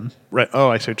playing them. Right. Oh,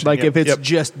 I see what you mean. Like if it's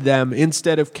just them,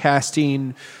 instead of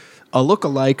casting a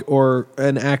lookalike or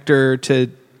an actor to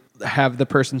have the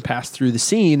person pass through the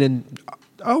scene and,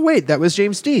 oh, wait, that was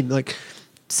James Dean. Like,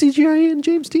 CGI and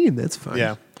James Dean, that's fine.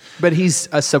 Yeah. But he's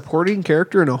a supporting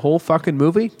character in a whole fucking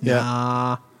movie? Yeah.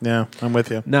 Nah. Yeah, I'm with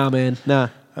you. Nah, man. Nah.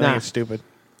 I think it's stupid.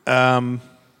 Yeah,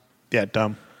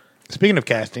 dumb. Speaking of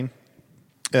casting,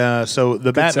 so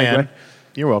the Batman. Segue.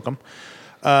 You're welcome.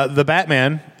 The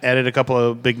Batman added a couple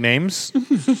of big names.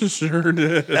 Sure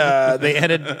did. They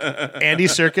added Andy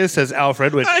Serkis as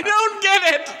Alfred, which I don't get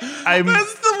it.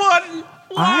 That's the one.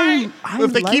 Why?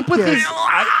 if they keep with his,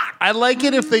 I like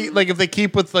it if they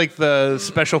keep with like the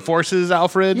special forces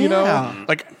Alfred. Yeah.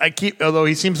 Although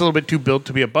he seems a little bit too built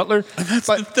to be a butler. That's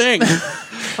the thing.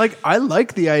 Like, I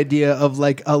like the idea of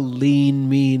like a lean,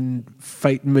 mean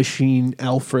fight machine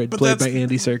Alfred played by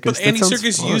Andy Serkis. But Andy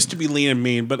Serkis used to be lean and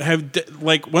mean, but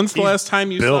when's the last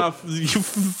time you saw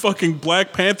fucking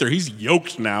Black Panther? He's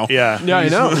yoked now. Yeah, I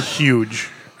know. He's huge.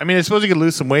 I mean, I suppose he could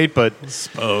lose some weight, but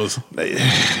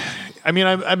I mean,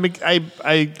 I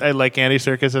like Andy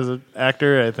Serkis as an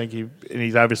actor. I think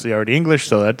he's obviously already English,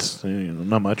 so that's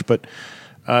not much. But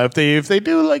if they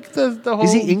do like the whole,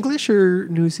 Is he English or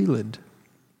New Zealand?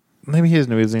 Maybe he is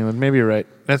New Zealand. Maybe you're right.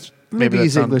 Maybe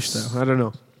he's English though. I don't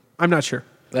know. I'm not sure.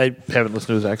 I haven't listened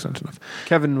to his accent enough.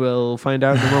 Kevin will find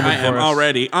out in a moment. I am for us.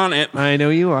 already on it. I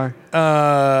know you are.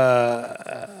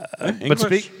 But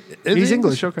He's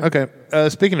English. Okay.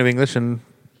 Speaking of English and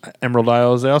Emerald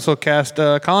Isles, they also cast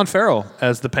Colin Farrell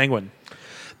as the Penguin.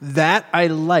 That I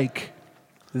like.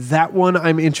 That one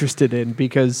I'm interested in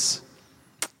because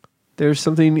There's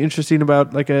something interesting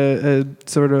about like a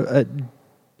sort of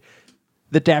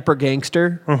the dapper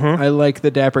gangster. I like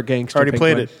the dapper gangster. Already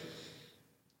played it.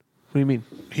 What do you mean?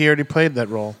 He already played that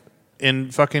role in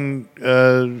fucking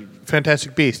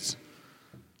Fantastic Beasts.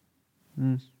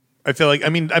 I feel like,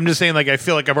 I'm just saying, like, I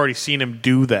feel like I've already seen him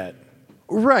do that.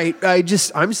 Right.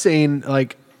 I'm saying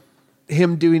like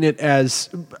him doing it as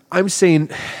I'm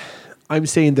saying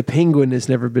the Penguin has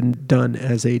never been done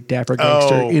as a dapper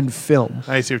gangster in film.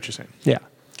 I see what you're saying. Yeah.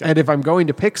 And if I'm going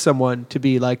to pick someone to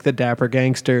be like the dapper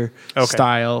gangster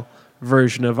style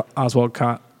version of Oswald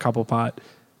Cobblepot,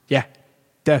 yeah,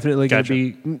 definitely going to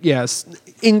be, yes,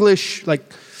 English,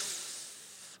 like,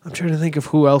 I'm trying to think of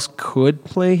who else could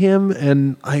play him,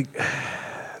 and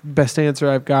best answer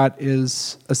I've got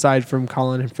is, aside from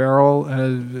Colin and Farrell,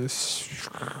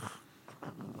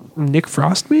 Nick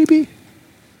Frost, maybe?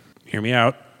 Hear me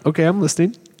out. Okay, I'm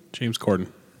listening. James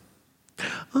Corden.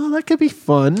 Oh, that could be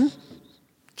fun.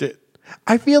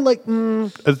 I feel like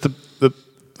As the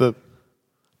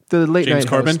late James night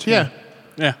Corbin? host. Yeah.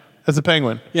 as the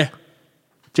Penguin. Yeah.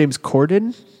 James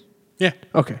Corden? Yeah.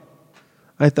 Okay.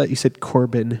 I thought you said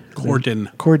Corbin.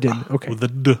 Corden. Corden. Okay. With the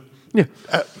D. Yeah.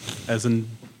 As in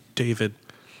David.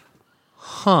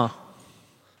 Huh.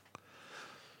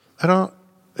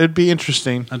 It'd be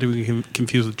interesting. Not to be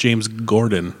confused with James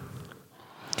Gordon.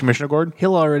 Commissioner Gordon?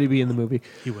 He'll already be in the movie.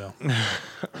 He will.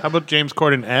 How about James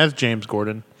Corden as James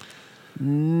Gordon?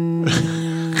 No?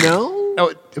 No,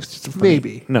 it was just a funny-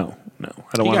 Maybe. No. I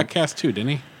don't He want got cast too, didn't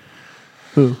he?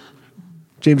 Who?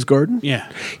 James Gordon? Yeah.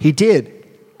 He did.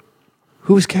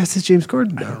 Who was cast as James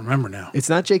Gordon? I don't remember now. It's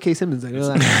not J.K. Simmons. I know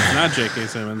that. It's not J.K.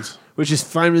 Simmons. Which is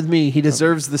fine with me. He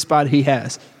deserves the spot he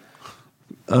has.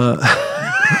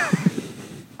 I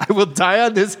will die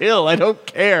on this hill. I don't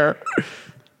care.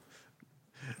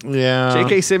 Yeah.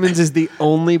 J.K. Simmons is the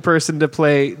only person to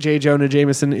play J. Jonah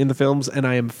Jameson in the films, and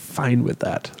I am fine with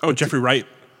that. Oh, Jeffrey Wright.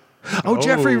 Oh,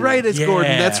 Jeffrey Wright as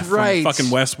Gordon. That's from right. Fucking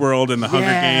Westworld and the Hunger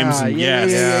Games. And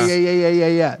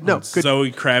Yeah. No, good.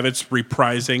 Zoe Kravitz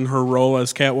reprising her role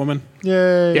as Catwoman.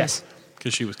 Yay. Yes.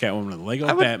 Because she was Catwoman in the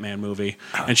Lego Batman movie.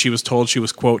 And she was told she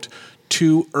was, quote,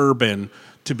 too urban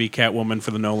to be Catwoman for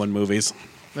the Nolan movies.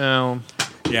 No.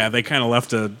 Yeah, they kind of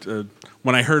left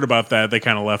when I heard about that, they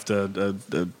kind of left a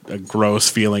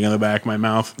gross feeling in the back of my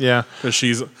mouth. Yeah. Because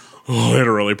she's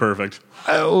literally perfect.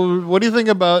 What do you think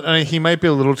about, he might be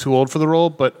a little too old for the role,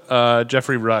 but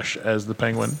Jeffrey Rush as the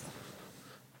Penguin?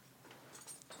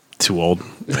 Too old.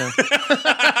 Yeah.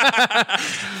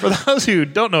 For those who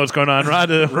don't know what's going on,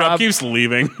 Rob keeps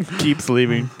leaving.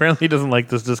 Apparently he doesn't like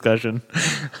this discussion.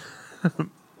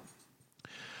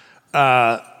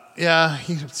 Yeah,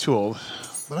 he's too old.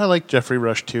 But I like Jeffrey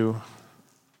Rush too.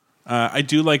 I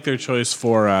do like their choice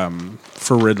for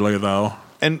Riddler, though.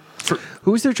 And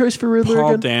who's their choice for Riddler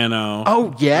Paul again? Dano.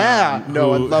 Oh, yeah.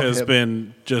 No, I who love has him.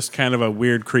 been just kind of a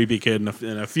weird, creepy kid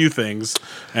in a few things,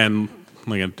 and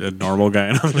like a normal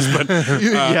guy in others. But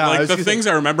like the things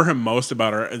I remember him most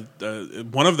about are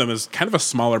one of them is kind of a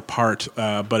smaller part,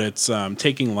 but it's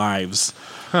Taking Lives,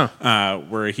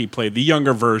 where he played the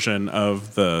younger version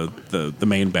of the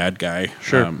main bad guy.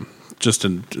 Sure, just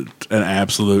an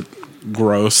absolute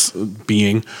gross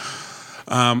being.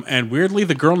 And weirdly,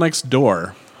 The Girl Next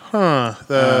Door.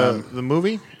 The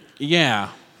movie? Yeah.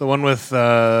 The one with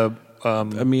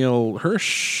Emile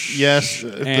Hirsch. Yes.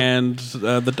 And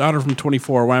the daughter from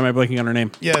 24. Why am I blanking on her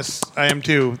name? Yes, I am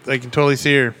too. I can totally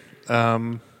see her.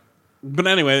 But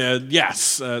anyway,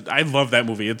 yes. I love that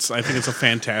movie. I think it's a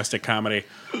fantastic comedy.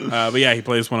 But yeah, he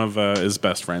plays one of his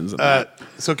best friends.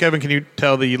 So Kevin, can you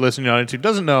tell the listening audience who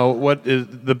doesn't know what is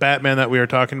the Batman that we are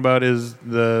talking about is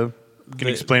the... Can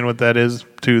you explain what that is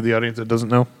to the audience that doesn't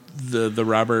know? The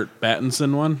Robert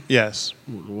Pattinson one? Yes.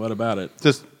 What about it?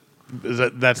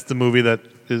 That's the movie that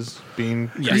is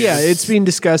being... Yes. Yeah, it's being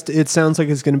discussed. It sounds like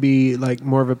it's going to be like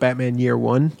more of a Batman Year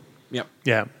One. Yep.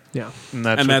 Yeah. Yeah. And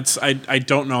I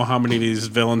don't know how many of these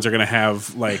villains are going to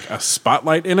have like a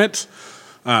spotlight in it.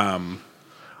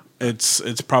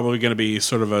 It's probably going to be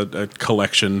sort of a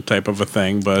collection type of a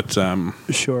thing, but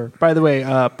sure. By the way,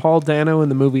 Paul Dano in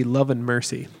the movie Love and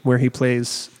Mercy, where he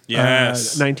plays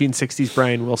 1960s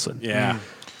Brian Wilson. Yeah,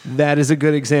 that is a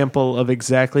good example of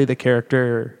exactly the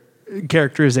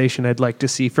characterization I'd like to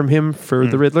see from him for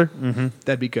the Riddler. Mm-hmm.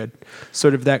 That'd be good.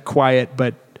 Sort of that quiet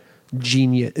but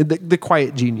genius, the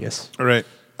quiet genius. All right.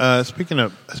 Speaking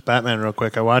of Batman, real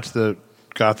quick, I watched the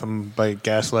Gotham by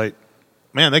Gaslight.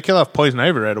 Man, they kill off Poison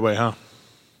Ivy right away, huh?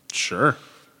 Sure.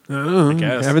 I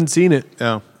guess. haven't seen it.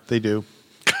 Yeah, they do.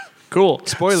 Cool.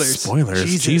 Spoilers.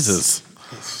 Jesus.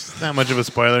 It's not much of a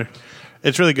spoiler.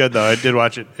 It's really good, though. I did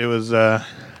watch it. It was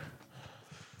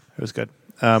good.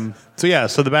 So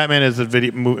the Batman is a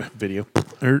video.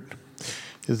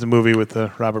 Is the movie with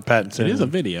Robert Pattinson. It is a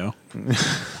video.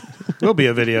 Will be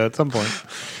a video at some point.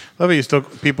 Love it. You still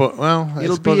people. Well,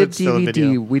 It'll be a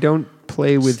DVD. We don't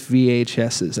play with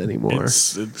VHSs anymore.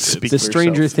 It's the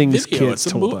Stranger Things video. kids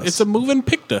told us. It's a moving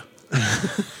picture.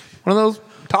 One of those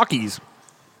talkies.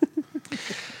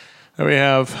 There we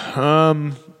have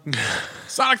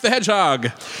Sonic the Hedgehog.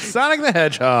 Sonic the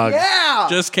Hedgehog. Yeah.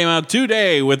 Just came out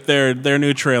today with their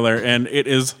new trailer, and it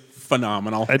is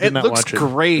phenomenal. I did not looks watch it.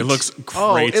 great. It looks great.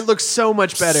 Oh, it looks so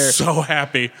much better. So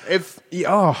happy. I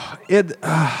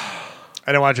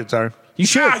didn't watch it. Sorry. You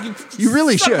should. You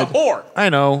really son should. of a whore. I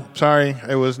know. Sorry,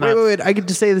 I was not. Wait. I get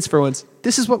to say this for once.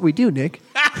 This is what we do, Nick.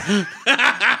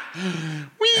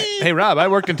 Hey, Rob, I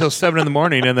worked until 7 in the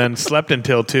morning and then slept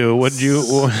until 2. What'd you?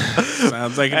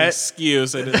 Sounds like an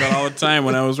excuse. I did that all the time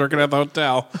when I was working at the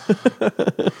hotel.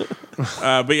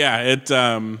 But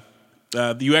yeah,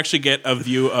 you actually get a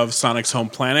view of Sonic's home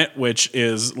planet, which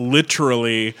is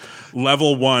literally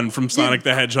level 1 from Sonic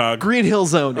the Hedgehog. Green Hill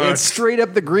Zone. It's straight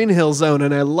up the Green Hill Zone,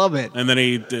 and I love it. And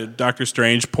then Doctor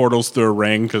Strange portals through a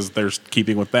ring because they're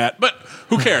keeping with that. But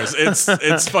who cares?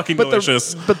 It's fucking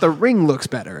delicious. But the ring looks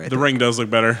better. The ring does look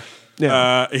better.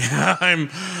 Yeah.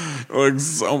 It looks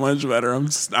so much better.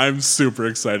 I'm super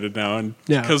excited now, and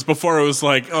Yeah. because before it was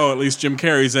like, oh, at least Jim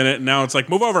Carrey's in it, and now it's like,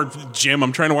 move over, Jim.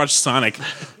 I'm trying to watch Sonic.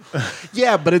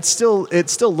 Yeah, but it still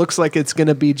looks like it's going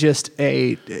to be just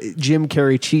a Jim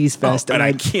Carrey cheese fest, and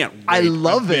I can't wait. I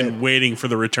love I've it. been waiting for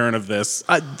the return of this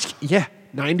Yeah,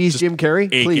 90s Jim Carrey,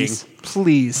 aching.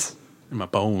 please, in my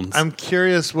bones. I'm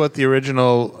curious what the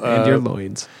original and your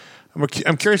loins.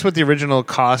 I'm curious what the original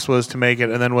cost was to make it,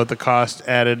 and then what the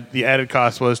added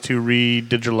cost was to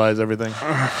re-digitalize everything.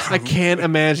 I can't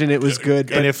imagine it was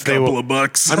good. And But if they couple will, of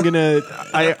bucks. I'm gonna,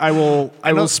 I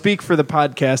will speak for the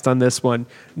podcast on this one,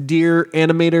 dear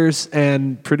animators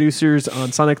and producers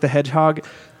on Sonic the Hedgehog.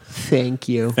 Thank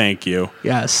you. Thank you.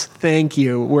 Yes, thank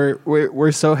you.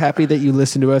 We're so happy that you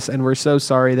listened to us, and we're so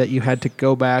sorry that you had to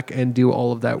go back and do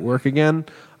all of that work again.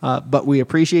 But we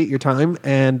appreciate your time,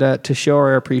 and to show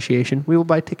our appreciation, we will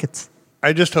buy tickets.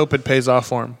 I just hope it pays off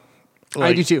for him.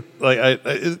 I do too.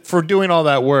 For doing all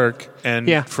that work and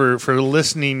Yeah. for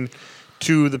listening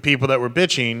to the people that were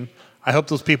bitching. I hope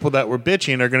those people that were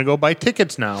bitching are going to go buy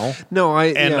tickets now. No,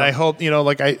 I hope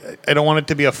I don't want it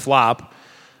to be a flop.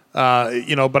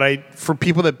 But for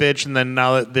people that bitch and then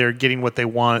now that they're getting what they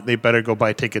want, they better go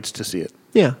buy tickets to see it.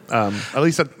 Yeah. At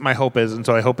least that my hope is, and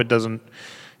so I hope it doesn't.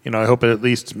 I hope it at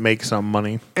least makes some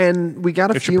money. And we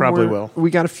got a few probably more. will. We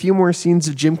got a few more scenes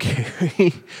of Jim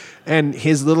Carrey and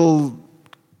his little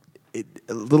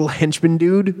henchman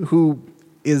dude who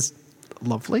is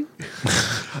lovely.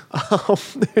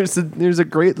 There's a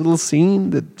great little scene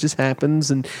that just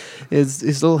happens, and his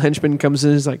little henchman comes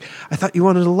in and is like, "I thought you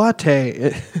wanted a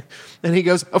latte," and he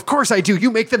goes, "Of course I do.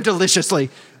 You make them deliciously."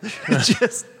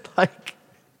 Just like.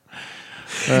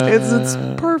 It's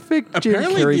perfect.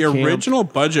 Apparently, Jim Carrey the camp. original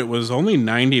budget was only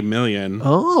 $90 million.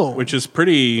 Oh, which is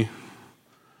pretty.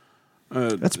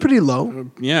 That's pretty low.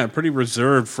 Yeah, pretty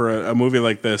reserved for a movie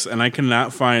like this, and I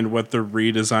cannot find what the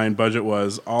redesign budget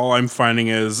was. All I'm finding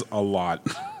is a lot.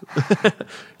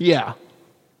 Yeah.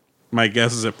 My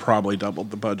guess is it probably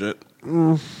doubled the budget.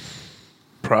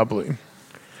 Probably.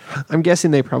 I'm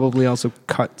guessing they probably also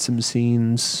cut some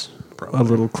scenes a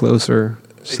little closer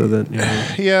so that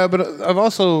Yeah, but I've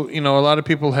also, a lot of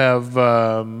people have,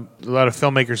 a lot of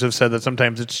filmmakers have said that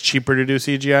sometimes it's cheaper to do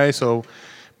CGI, so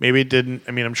maybe it didn't.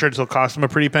 I mean, I'm sure it still cost them a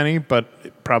pretty penny, but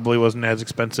it probably wasn't as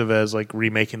expensive as like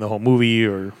remaking the whole movie,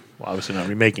 or well, obviously not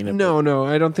remaking it. No,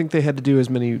 I don't think they had to do as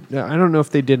many. I don't know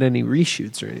if they did any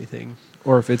reshoots or anything,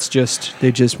 or if it's just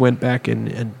they just went back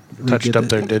and touched up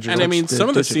their digital. And I mean, some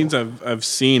of the scenes digital. I've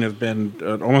seen have been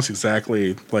almost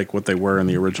exactly like what they were in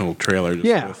the original trailer. Just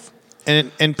Yeah. with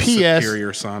And P.S.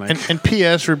 superior Sonic. And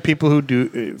P.S. for people who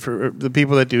do, for the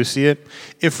people that do see it,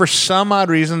 if for some odd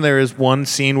reason there is one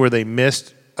scene where they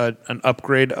missed an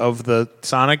upgrade of the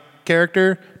Sonic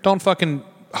character, don't fucking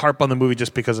harp on the movie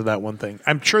just because of that one thing.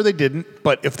 I'm sure they didn't,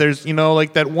 but if there's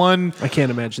like that one, I can't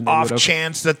imagine they off would've.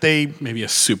 chance that they Maybe a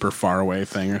super far away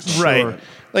thing or something. right.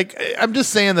 Like I'm just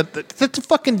saying that's a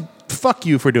fucking fuck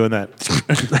you for doing that.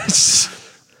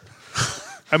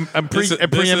 I'm This is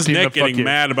preempting Nick the fuck getting you.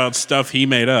 mad about stuff he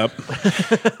made up.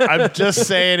 I'm just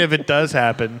saying if it does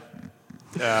happen,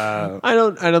 I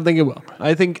don't think it will.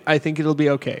 I think it'll be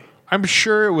okay. I'm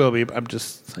sure it will be. But I'm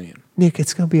just saying. Nick,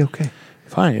 it's gonna be okay.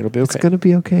 Fine, it'll be okay. It's gonna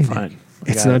be okay. Fine. Nick.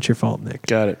 It's Got not it. your fault, Nick.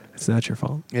 Got it. It's not your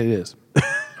fault. It is.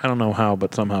 I don't know how,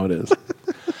 but somehow it is.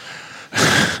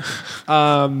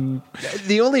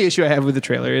 The only issue I have with the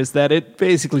trailer is that it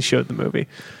basically showed the movie.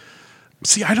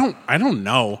 See, I don't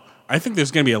know. I think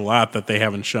there's going to be a lot that they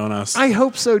haven't shown us. I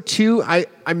hope so too.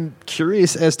 I'm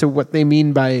curious as to what they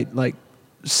mean by like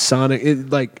Sonic.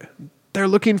 They're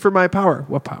looking for my power.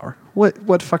 What power?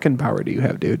 What fucking power do you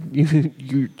have, dude?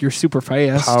 You're super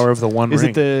fast. Power of the One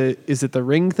Ring. Is it the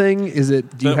ring thing? Do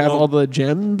you have all the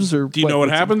gems or? Do you know what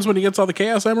happens when he gets all the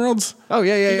Chaos Emeralds? Oh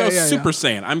yeah. He goes Super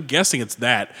Saiyan. I'm guessing it's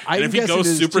that. And if he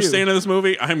goes Super Saiyan in this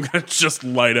movie, I'm gonna just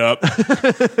light up.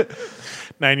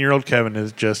 9-year-old Kevin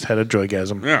has just had a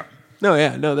joygasm. Yeah.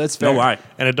 No, that's fair. No lie.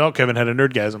 And adult Kevin had a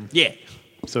nerdgasm. Yeah.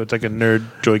 So it's like a nerd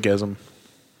joygasm.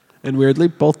 And weirdly,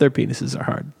 both their penises are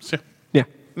hard. So, Yeah.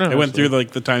 no, I went through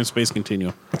like the time-space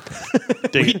continuum.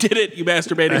 We did it, you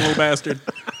masturbating little bastard.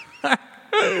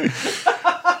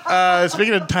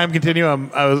 Speaking of time continuum,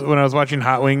 when I was watching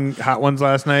Hot Ones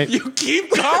last night. You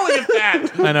keep calling it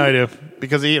that. I know I do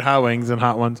because I eat hot wings and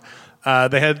hot ones. I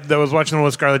was watching the one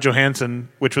with Scarlett Johansson,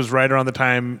 which was right around the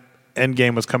time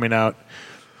Endgame was coming out,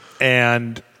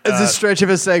 and It's a stretch of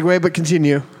a segue, but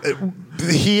continue.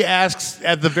 he asks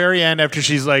at the very end after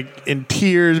she's like in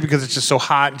tears because it's just so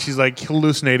hot and she's like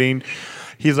hallucinating.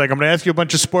 He's like, I'm going to ask you a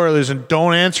bunch of spoilers and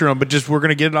don't answer them, but we're going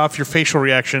to get it off your facial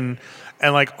reaction.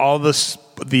 And like all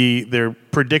their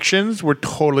predictions were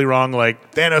totally wrong.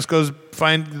 Like Thanos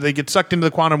they get sucked into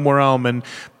the quantum realm and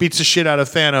beats the shit out of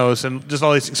Thanos and just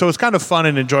all these things. So it's kind of fun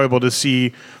and enjoyable to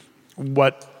see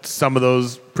what some of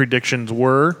those predictions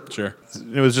were. Sure.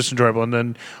 It was just enjoyable. And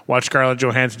then watch Scarlett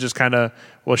Johansson just kind of,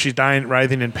 she's dying,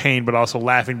 writhing in pain, but also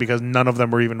laughing because none of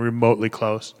them were even remotely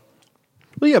close.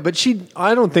 Well, yeah, but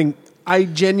I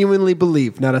genuinely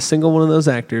believe not a single one of those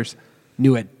actors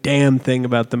knew a damn thing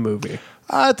about the movie.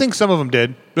 I think some of them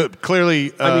did, but clearly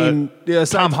Tom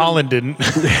Holland didn't.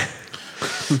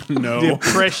 No. The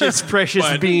precious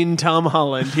But- bean Tom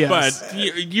Holland, yes. But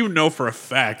you know for a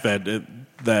fact that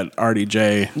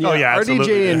RDJ Oh, yeah, absolutely.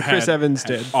 RDJ and had- Chris Evans had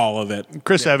did. all of it.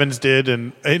 Chris Evans did,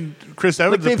 and Chris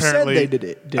Evans they've said apparently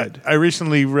they did. I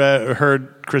recently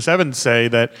heard Chris Evans say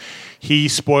that he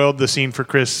spoiled the scene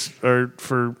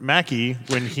for Mackie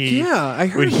when he. Yeah,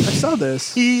 I saw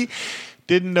this. He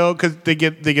didn't know because they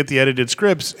get the edited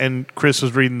scripts, and Chris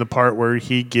was reading the part where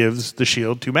he gives the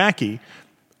shield to Mackie.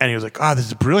 And he was like, "Oh, this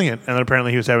is brilliant!" And then apparently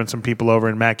he was having some people over,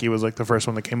 and Mackie was like the first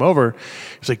one that came over.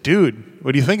 He's like, "Dude,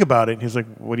 what do you think about it?" And he's like,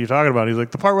 "What are you talking about?" He's like,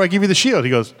 "The part where I give you the shield."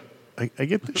 He goes, "I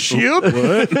get the shield."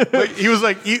 What? Like, he was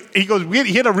like, he goes,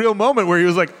 he had a real moment where he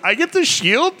was like, "I get the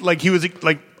shield." Like he was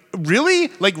like,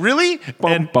 "Really? Like really?"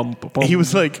 And he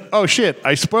was like, "Oh shit,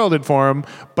 I spoiled it for him."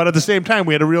 But at the same time,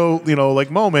 we had a real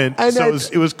moment. And so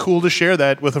it was cool to share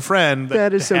that with a friend.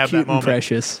 That is so have cute that moment. and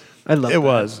precious. I love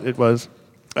it. It was.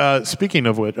 Speaking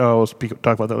of which, we'll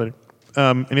talk about that later.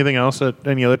 Anything else?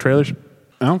 Any other trailers?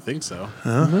 I don't think so.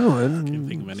 No, I can't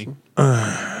think of any.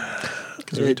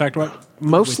 Because we talked about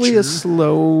mostly Witcher. a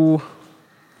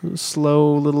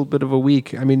slow little bit of a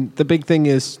week. I mean, the big thing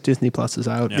is Disney Plus is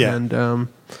out, Yeah. and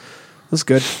looks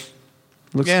good.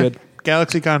 Looks good.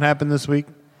 GalaxyCon happened this week.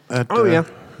 Yeah.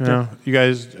 You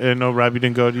guys. I know Rob, you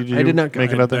didn't go. Did you? I did not go.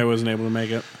 Make it out there. I wasn't able to make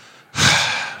it.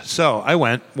 So I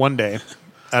went one day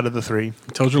out of the 3.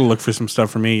 I told you to look for some stuff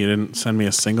for me. You didn't send me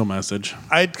a single message.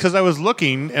 Because I was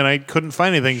looking and I couldn't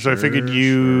find anything, so I figured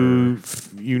you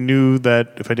knew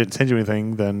that if I didn't send you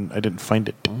anything, then I didn't find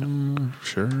it.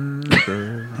 Sure.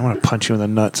 I want to punch you in the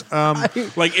nuts.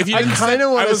 Like if you, I didn't kinda say-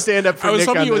 wanna I was- stand up for I was Nick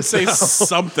hoping on you would this say now.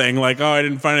 something like, "Oh, I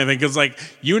didn't find anything," because like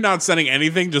you not sending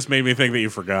anything just made me think that you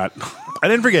forgot. I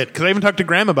didn't forget because I even talked to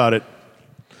Graham about it.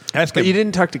 Ask But him you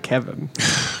didn't talk to Kevin.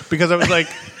 because I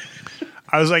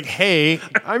was like, hey,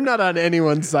 I'm not on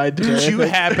anyone's side today. did you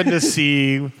happen to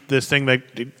see this thing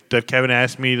that Kevin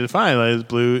asked me to find? Like, it's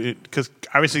blue, because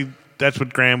obviously that's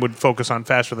what Graham would focus on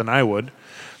faster than I would,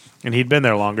 and he'd been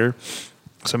there longer,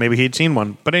 so maybe he'd seen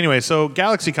one. But anyway, so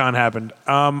GalaxyCon happened.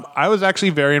 I was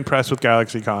actually very impressed with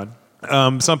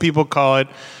GalaxyCon. Some people call it,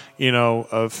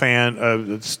 a fan of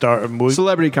a movie.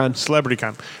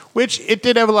 CelebrityCon, which it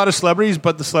did have a lot of celebrities,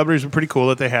 but the celebrities were pretty cool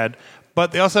that they had.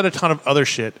 But they also had a ton of other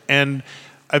shit. And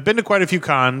I've been to quite a few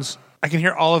cons. I can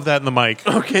hear all of that in the mic.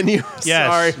 Oh, can you? Yes.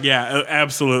 Sorry. Yeah,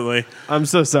 absolutely. I'm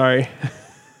so sorry.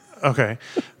 Okay.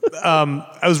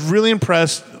 I was really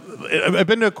impressed. I've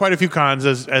been to quite a few cons,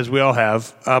 as we all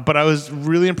have. But I was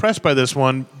really impressed by this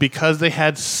one because they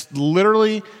had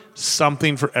literally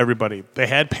something for everybody. They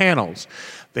had panels.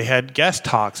 They had guest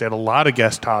talks. They had a lot of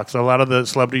guest talks. A lot of the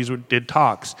celebrities did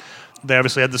talks. They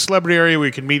obviously had the celebrity area where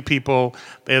you can meet people.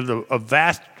 They had a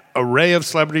vast array of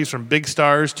celebrities from big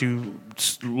stars to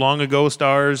long ago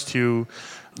stars to,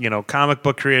 comic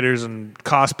book creators and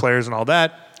cosplayers and all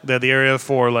that. They had the area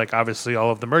for, like, obviously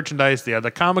all of the merchandise. They had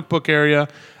the comic book area.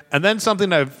 And then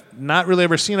something I've not really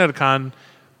ever seen at a con,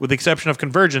 with the exception of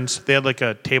Convergence, they had, like,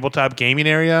 a tabletop gaming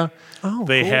area. Oh,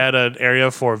 they cool. had an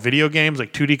area for video games,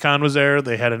 like 2D Con was there.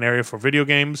 They had an area for video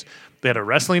games. They had a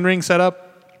wrestling ring set up.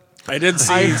 I did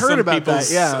see I heard some about people's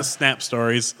that, yeah. snap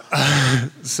stories.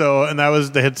 So, and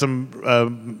they had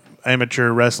some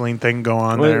amateur wrestling thing go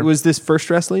on there. Was this First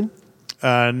Wrestling?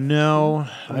 No,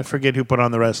 I forget who put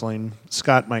on the wrestling.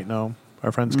 Scott might know.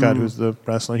 Our friend Scott, who's the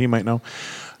wrestler, he might know.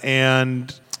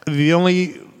 And the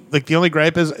only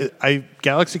gripe is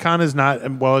GalaxyCon is not,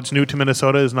 well, it's new to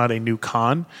Minnesota, is not a new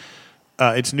con.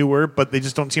 It's newer, but they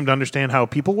just don't seem to understand how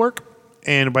people work.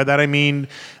 And by that I mean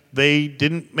they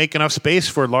didn't make enough space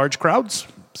for large crowds.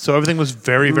 So everything was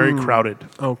very, very crowded.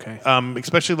 Okay.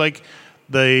 Especially like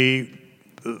the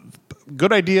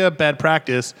good idea, bad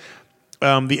practice.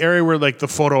 The area where like the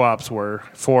photo ops were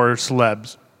for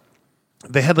celebs,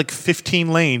 they had like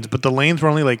 15 lanes, but the lanes were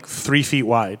only like 3 feet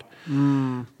wide.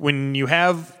 When you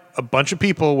have a bunch of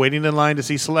people waiting in line to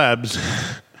see celebs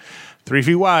 3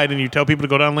 feet wide and you tell people to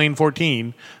go down lane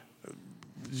 14,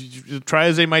 try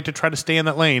as they might to try to stay in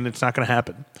that lane, it's not going to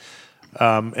happen.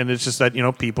 And it's just that,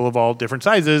 people of all different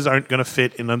sizes aren't going to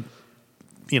fit in a,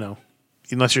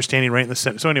 unless you're standing right in the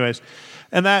center. So anyways,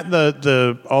 and that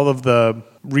the all of the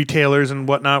retailers and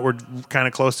whatnot were kind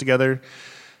of close together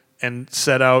and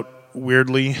set out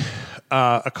weirdly.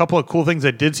 A couple of cool things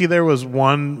I did see there was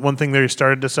one thing they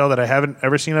started to sell that I haven't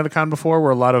ever seen at a con before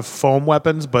were a lot of foam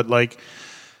weapons, but like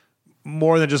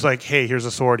more than just like, hey, here's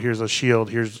a sword, here's a shield,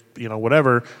 here's,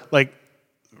 whatever. Like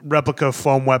replica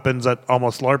foam weapons that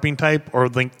almost LARPing type, or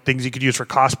things you could use for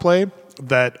cosplay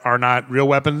that are not real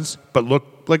weapons but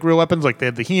look like real weapons. Like they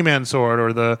had the He-Man sword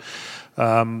or the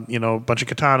bunch of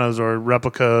katanas or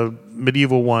replica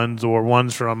medieval ones or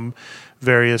ones from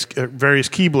various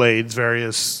keyblades,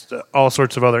 various all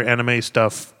sorts of other anime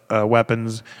stuff,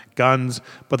 weapons, guns,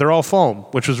 but they're all foam,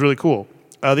 which was really cool.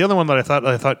 The other one that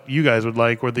I thought you guys would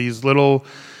like were these little,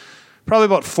 probably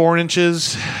about 4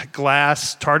 inches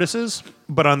glass TARDISes,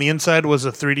 but on the inside was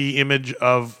a 3D image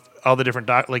of all the different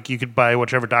like you could buy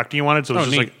whichever doctor you wanted. So it was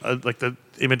just like the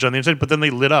image on the inside, but then they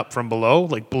lit up from below,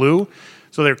 like blue.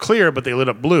 So they're clear, but they lit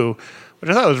up blue,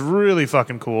 which I thought was really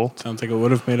fucking cool. Sounds like it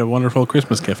would have made a wonderful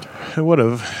Christmas gift. It would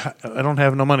have. I don't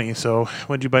have no money, so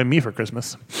what'd you buy me for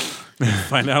Christmas?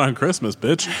 Find out on Christmas,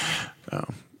 bitch.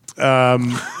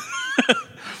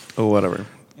 Whatever.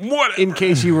 In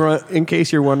case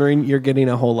you're wondering, you're getting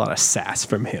a whole lot of sass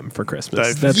from him for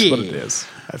Christmas. That's what it is.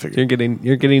 I figured.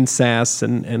 You're getting sass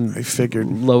and I figured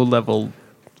low level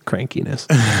crankiness.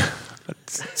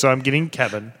 So I'm getting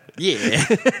Kevin. Yeah.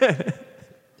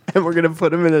 And we're gonna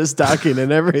put him in a stocking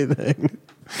and everything.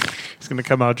 He's gonna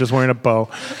come out just wearing a bow.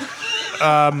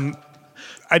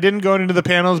 I didn't go into the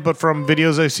panels, but from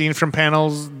videos I've seen from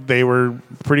panels, they were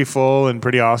pretty full and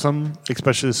pretty awesome,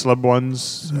 especially the celeb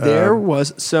ones. There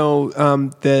was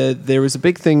a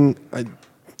big thing.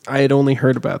 I had only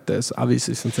heard about this,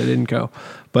 obviously, since I didn't go.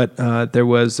 But there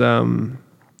was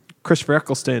Christopher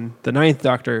Eccleston, the 9th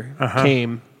Doctor,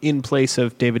 came in place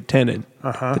of David Tennant,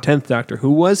 the 10th Doctor,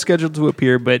 who was scheduled to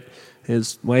appear, but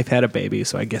his wife had a baby,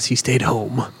 so I guess he stayed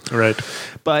home. Right.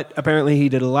 But apparently he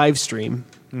did a live stream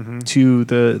to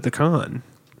the con.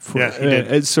 He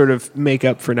did. Sort of make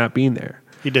up for not being there.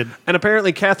 He did. And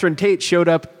apparently Catherine Tate showed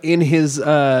up in his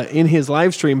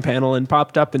live stream panel and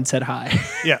popped up and said hi.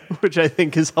 Yeah. Which I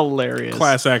think is hilarious.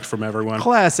 Class act from everyone.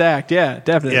 Class act, yeah,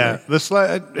 definitely. Yeah.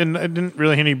 And I didn't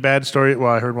really hear any bad story.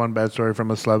 Well, I heard one bad story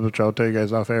from a celeb, which I'll tell you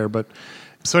guys off air. But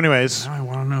so anyways. Now I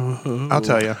want to know who. I'll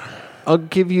tell you. I'll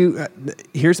give you,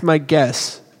 here's my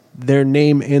guess. Their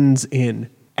name ends in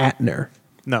Atner.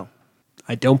 No.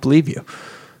 I don't believe you.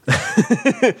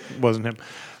 Wasn't him.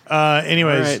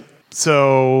 Anyways. All right.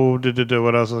 So,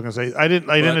 what else was I going to say? I didn't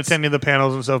attend any of the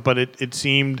panels and stuff, but it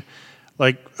seemed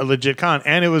like a legit con.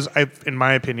 And it was, in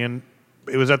my opinion,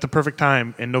 it was at the perfect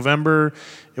time. In November,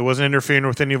 it wasn't interfering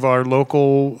with any of our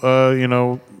local,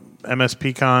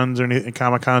 MSP cons or any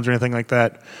Comic Cons or anything like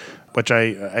that, which I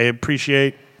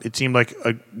appreciate. It seemed like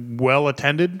a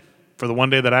well-attended for the one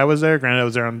day that I was there. Granted, I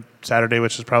was there on Saturday,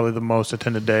 which is probably the most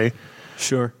attended day.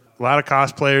 Sure. A lot of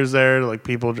cosplayers there, like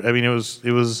people. I mean,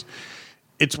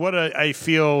 it's what I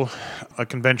feel a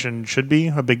convention should be,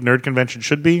 a big nerd convention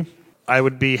should be. I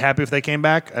would be happy if they came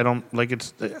back. I don't like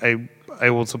it's. I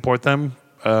will support them.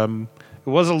 It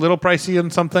was a little pricey in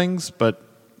some things, but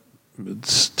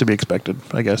it's to be expected,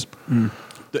 I guess.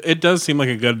 It does seem like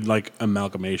a good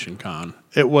amalgamation con.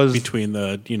 It was between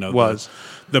the was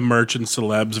the merch and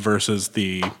celebs versus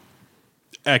the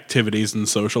activities and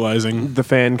socializing. The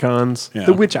fan cons,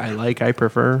 which I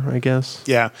prefer, I guess.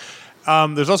 Yeah.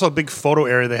 There's also a big photo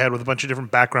area they had with a bunch of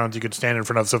different backgrounds you could stand in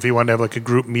front of. So if you wanted to have like a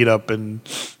group meetup and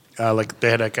like they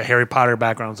had like a Harry Potter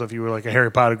background. So if you were like a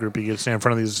Harry Potter group, you could stand in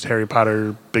front of these Harry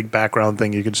Potter big background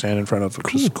thing you could stand in front of,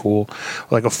 which is cool.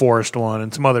 Like a forest one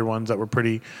and some other ones that were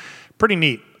pretty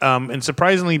neat. And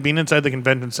surprisingly, being inside the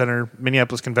convention center,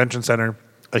 Minneapolis Convention Center,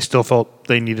 I still felt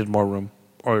they needed more room.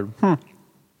 But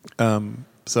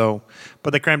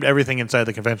they crammed everything inside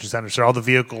the convention center. So all the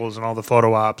vehicles and all the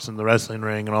photo ops and the wrestling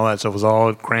ring and all that stuff was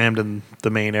all crammed in the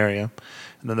main area.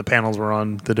 And then the panels were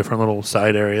on the different little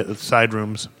side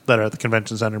rooms that are at the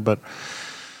convention center. But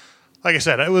like I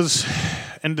said,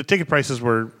 and the ticket prices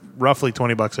were roughly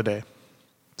 $20 a day.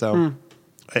 So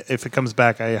if it comes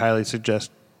back, I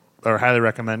highly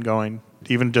recommend going,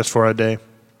 even just for a day.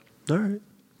 All right.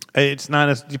 It's not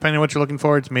depending on what you're looking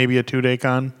for. It's maybe a 2-day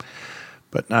con,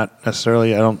 but not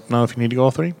necessarily. I don't know if you need to go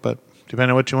all 3, but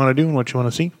depending on what you want to do and what you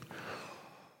want to see.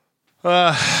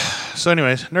 So,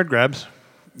 anyways, nerd grabs.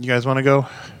 You guys want to go?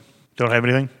 Don't have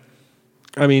anything?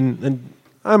 I mean, and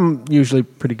I'm usually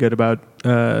pretty good about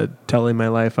telling my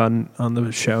life on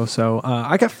the show. So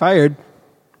I got fired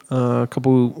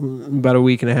about a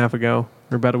week and a half ago,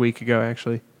 or about a week ago,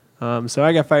 actually. So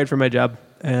I got fired from my job,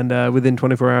 and within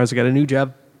 24 hours, I got a new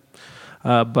job.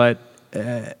 But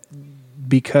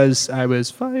because I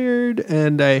was fired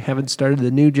and I haven't started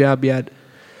the new job yet,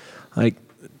 like,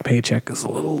 paycheck is a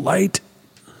little light.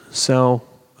 So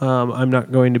I'm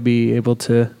not going to be able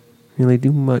to really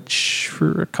do much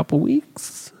for a couple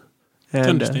weeks. And, it's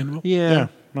understandable. I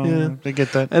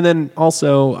get that. And then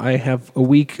also I have a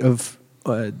week of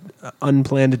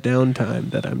unplanned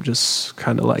downtime that I'm just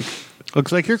kind of like...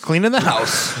 Looks like you're cleaning the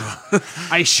house.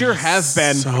 I sure have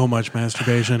been. So much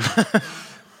masturbation.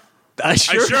 I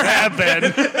sure have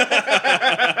been.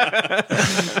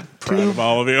 Proud of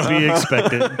all of you. We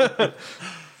expected.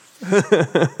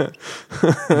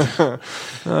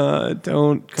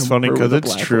 Don't come It's funny over because with a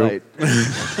it's black true. light.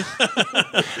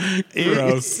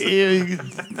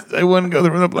 I wouldn't go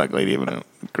there with a black lady, but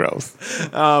gross.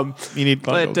 You need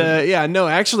But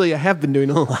actually, I have been doing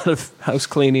a lot of house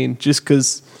cleaning just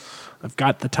because I've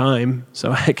got the time,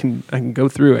 so I can go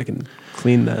through. I can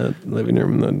clean the living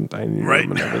room, the dining room,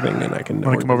 and everything, and I can.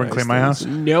 Want to come over and clean my house?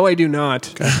 No, I do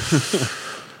not. Okay.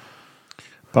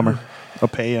 Bummer. I'll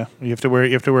pay you. You have to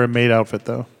wear a maid outfit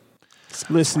though.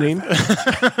 Listening.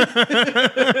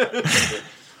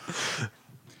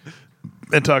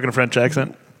 And talking a French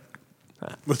accent.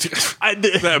 I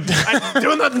do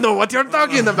not know what you're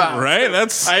talking about. Right?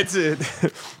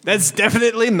 That's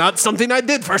definitely not something I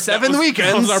did for 7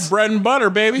 weekends. That was our bread and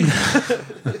butter, baby.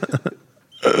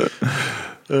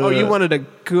 You wanted a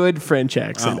good French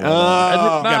accent.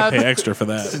 Gotta pay extra for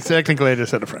that. Technically, I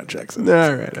just had a French accent.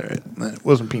 All right. I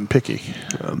wasn't being picky.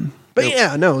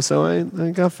 But so I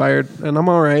got fired, and I'm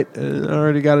all right. And I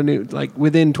already got a new,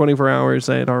 within 24 hours,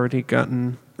 I had already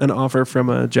gotten an offer from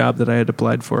a job that I had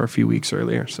applied for a few weeks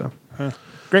earlier. So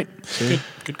Great.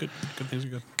 Good things are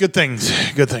good. Good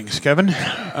things. Kevin?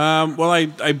 Well,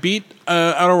 I beat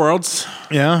Outer Worlds.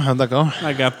 Yeah, how'd that go?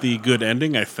 I got the good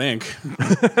ending, I think.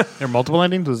 There are multiple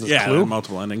endings? Was this Clue?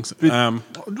 Multiple endings. A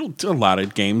lot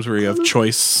of games where you have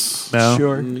choice. No.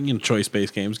 Sure.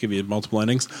 Choice-based games give you multiple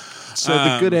endings. So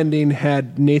the good ending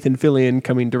had Nathan Fillion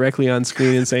coming directly on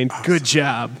screen and saying, "Good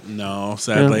job." No,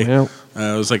 sadly. Yeah.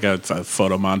 It was like a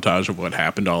photo montage of what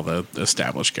happened to all the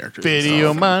established characters.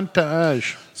 Video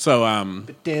montage. So,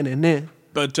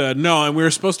 but no, and we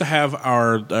were supposed to have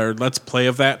our Let's Play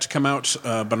of that come out,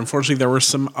 but unfortunately there were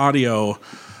some audio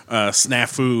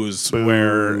snafus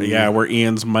where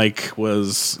Ian's mic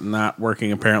was not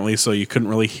working apparently, so you couldn't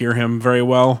really hear him very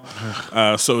well.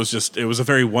 So it was a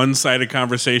very one-sided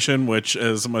conversation, which,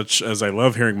 as much as I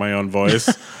love hearing my own voice,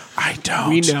 I don't.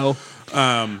 We know.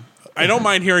 I don't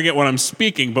mind hearing it when I'm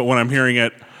speaking, but when I'm hearing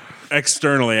it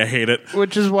externally, I hate it.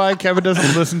 Which is why Kevin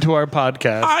doesn't listen to our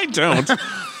podcast. I don't.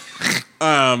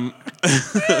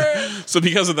 So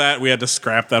because of that, we had to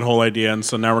scrap that whole idea, and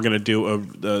so now we're going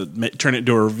to turn it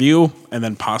into a review, and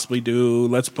then possibly do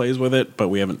Let's Plays with it, but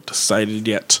we haven't decided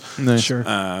yet. Nice. Sure.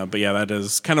 But yeah, that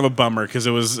is kind of a bummer because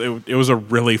it was a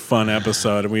really fun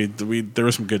episode, and there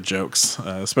were some good jokes,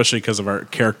 especially because of our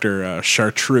character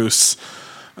Chartreuse,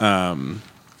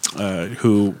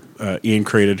 who Ian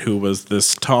created, who was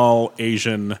this tall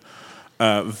Asian,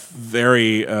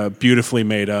 very beautifully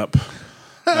made up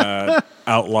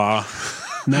outlaw.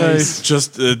 Nice.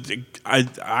 Just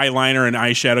eyeliner and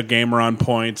eyeshadow game were on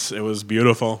point. It was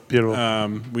beautiful.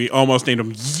 Beautiful. We almost named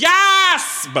him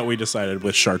Yes, but we decided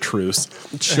with Chartreuse.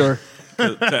 Sure.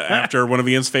 after one of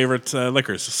Ian's favorite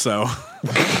liquors. So,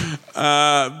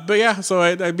 but yeah, so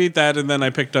I beat that, and then I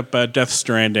picked up Death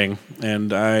Stranding,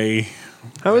 and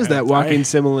How is that walking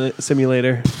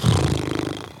simulator?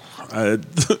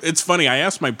 It's funny. I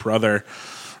asked my brother,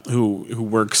 who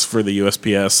works for the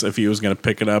USPS, if he was going to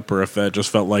pick it up or if that just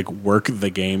felt like work the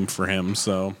game for him.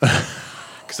 So.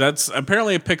 Because that's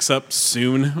apparently it picks up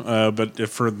soon, but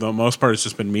for the most part, it's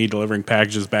just been me delivering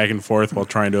packages back and forth while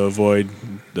trying to avoid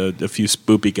a few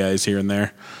spoopy guys here and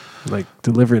there. Like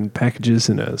delivering packages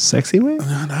in a sexy way?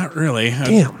 No, not really.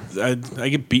 Damn. I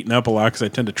get beaten up a lot because I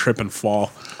tend to trip and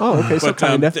fall. Oh, okay, so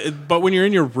kind of. But when you're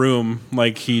in your room,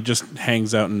 like he just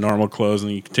hangs out in normal clothes,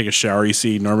 and you take a shower, you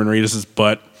see Norman Reedus'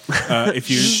 butt. If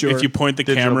you point the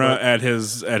camera at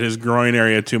his groin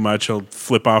area too much, he'll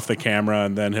flip off the camera,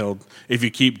 and then if you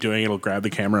keep doing it, he'll grab the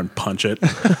camera and punch it.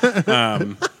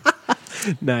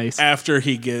 Nice. After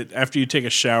you take a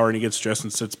shower and he gets dressed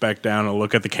and sits back down, he'll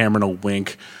look at the camera and he'll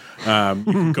wink. You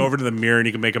can go over to the mirror and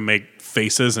you can make him make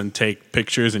faces and take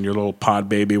pictures, and your little pod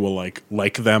baby will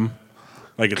like them,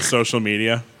 like it's social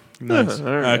media. Nice.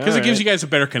 Because it gives you guys a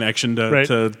better connection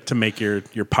to make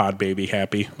your pod baby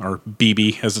happy, or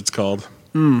BB as it's called.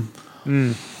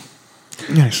 Nice.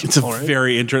 It's a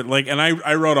very interesting. And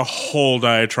I wrote a whole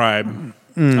diatribe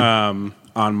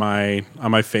on my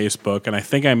Facebook, and I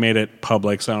think I made it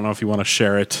public. So I don't know if you want to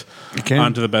share it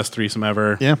onto the Best Threesome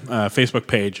Ever Facebook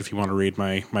page if you want to read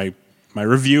my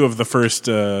review of the first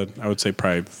I would say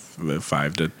probably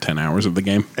 5 to 10 hours of the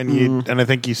game. And I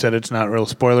think you said it's not real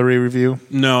spoilery review.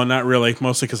 No, not really.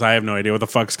 Mostly because I have no idea what the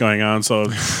fuck's going on. So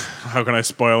how can I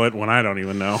spoil it when I don't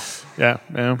even know? Yeah.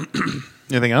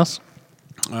 Anything else?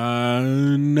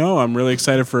 No, I'm really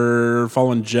excited for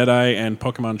Fallen Jedi and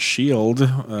Pokemon Shield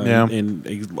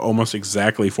in almost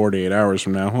exactly 48 hours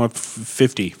from now. Well,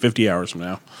 50 hours from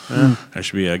now. I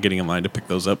should be getting in line to pick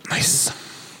those up. Nice.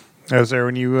 I was there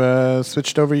when you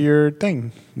switched over your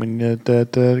thing when at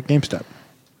GameStop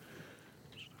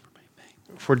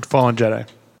for Fallen Jedi.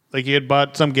 Like you had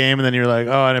bought some game and then you're like,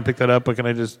 oh, I didn't pick that up, but can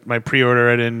I just my pre-order?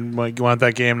 I didn't want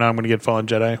that game. Now I'm going to get Fallen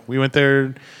Jedi. We went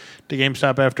there to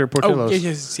GameStop after Portillo's. Oh,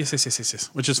 yes.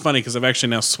 Which is funny because I've actually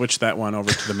now switched that one over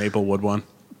to the Maplewood one.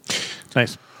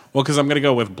 Nice. Well, because I'm going to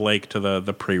go with Blake to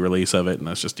the pre-release of it, and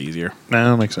that's just easier.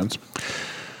 No, that makes sense.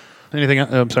 Anything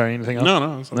else? I'm sorry, anything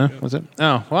else? No. Was it?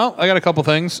 Oh, well, I got a couple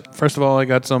things. First of all, I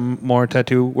got some more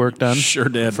tattoo work done. Sure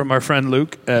did. From our friend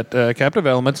Luke at Captive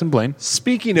Elements in Blaine.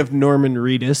 Speaking of Norman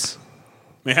Reedus,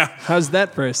 Yeah. how's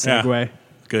that for a segue? Yeah.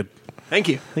 Good. Thank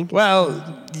you.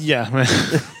 Well, yeah.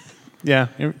 Yeah,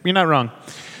 you're not wrong.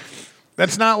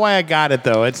 That's not why I got it,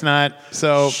 though. It's not.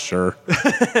 So Sure.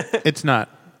 it's not.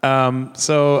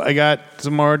 So I got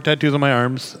some more tattoos on my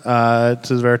arms. It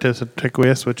says Veritas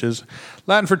Antiquius, which is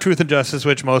Latin for truth and justice,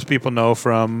 which most people know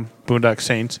from Boondock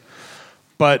Saints.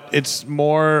 But it's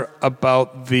more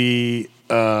about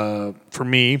for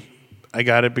me, I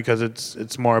got it because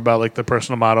it's more about like the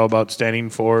personal motto about standing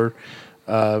for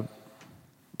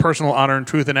personal honor and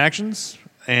truth in actions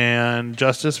and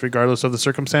justice regardless of the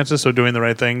circumstances. So doing the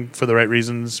right thing for the right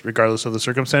reasons regardless of the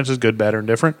circumstances, good, bad, or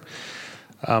indifferent.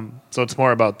 So it's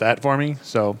more about that for me.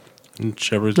 So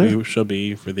Whichever shall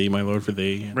be for thee, my Lord, for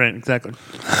thee. right, exactly.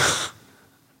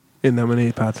 In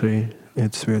nomine Patri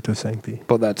et Spiritus Sancti.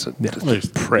 But that's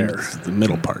prayer. It's the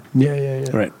middle part. Yeah.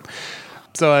 Right.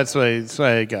 So that's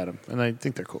why I got them, and I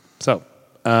think they're cool. So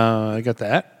I got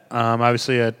that.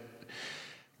 Obviously at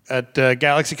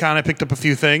GalaxyCon, I picked up a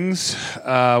few things.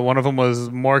 One of them was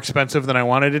more expensive than I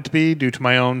wanted it to be due to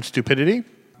my own stupidity.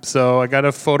 So I got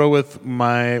a photo with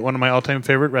one of my all-time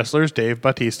favorite wrestlers, Dave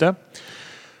Bautista,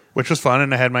 which was fun,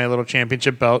 and I had my little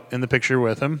championship belt in the picture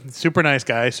with him. Super nice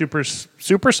guy, super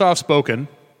soft-spoken.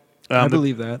 I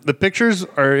believe that. The pictures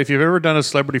are, if you've ever done a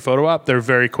celebrity photo op, they're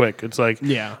very quick. It's like,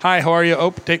 hi, how are you?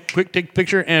 Oh, take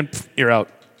picture, and you're out.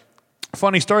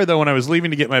 Funny story, though, when I was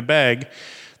leaving to get my bag,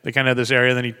 they kind of have this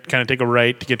area, then you kind of take a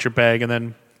right to get your bag, and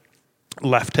then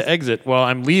left to exit. Well,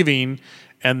 I'm leaving,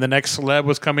 and the next celeb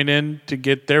was coming in to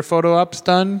get their photo ops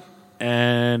done,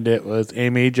 and it was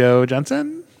Amy Jo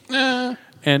Johnson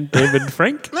and David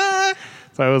Frank.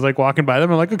 So I was like walking by them.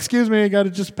 I'm like, excuse me, I got to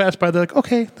just pass by. They're like,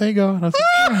 okay, there you go. And I was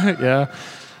like, yeah.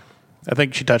 I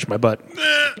think she touched my butt.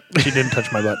 She didn't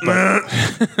touch my butt.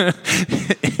 But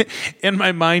in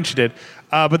my mind, she did.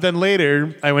 But then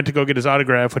later, I went to go get his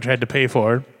autograph, which I had to pay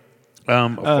for.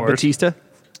 Of course. Batista?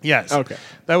 Yes. Okay.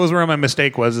 That was where my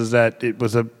mistake was, is that it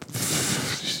was a...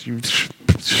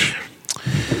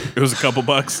 It was a couple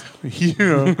bucks.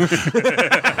 Yeah.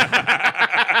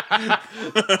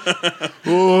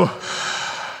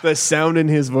 The sound in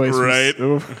his voice, Right.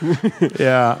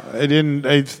 Yeah, I didn't.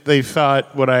 They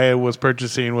thought what I was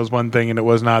purchasing was one thing, and it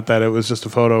was not that. It was just a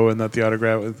photo, and that the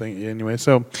autograph was thing. Anyway,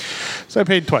 so I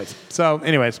paid twice. So,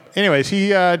 anyways, he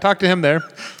talked to him there,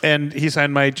 and he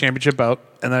signed my championship belt.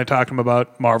 And then I talked to him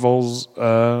about Marvel's.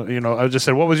 I just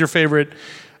said, what was your favorite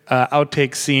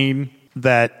outtake scene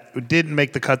that didn't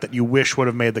make the cut that you wish would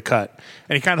have made the cut?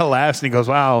 And he kind of laughs and he goes,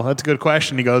 wow, that's a good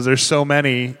question. He goes, there's so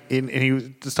many. And he was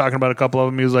just talking about a couple of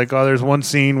them. He was like, oh, there's one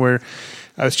scene where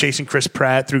I was chasing Chris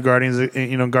Pratt through Guardians of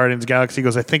the Galaxy. He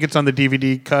goes, I think it's on the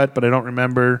DVD cut, but I don't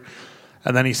remember.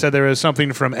 And then he said there was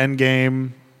something from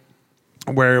Endgame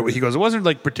where he goes, it wasn't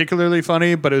like particularly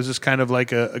funny, but it was just kind of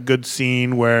like a good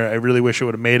scene where I really wish I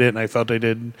would have made it, and I felt I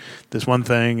did this one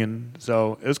thing. And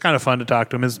so it was kind of fun to talk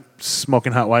to him. His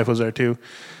smoking hot wife was there too.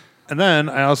 And then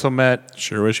I also met...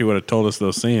 Sure wish he would have told us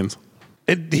those scenes.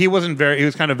 He was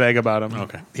kind of vague about them.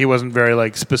 Okay. He wasn't very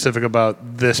like specific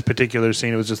about this particular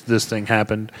scene. It was just this thing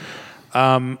happened.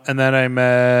 And then I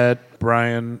met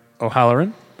Brian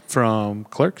O'Halloran from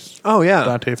Clerks. Oh, yeah.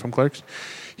 Dante from Clerks.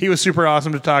 He was super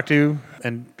awesome to talk to,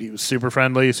 and he was super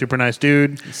friendly, super nice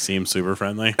dude. He seems super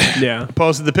friendly. Yeah.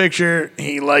 Posted the picture.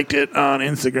 He liked it on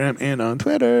Instagram and on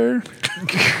Twitter.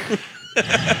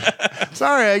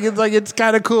 Sorry, it's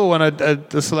kind of cool when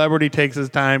a celebrity takes his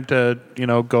time to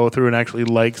go through and actually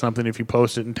like something if you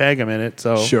post it and tag him in it.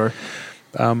 So Sure.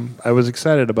 I was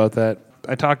excited about that.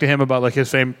 I talked to him about like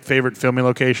his favorite filming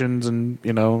locations, and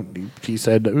he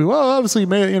said, well, obviously,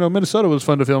 Minnesota was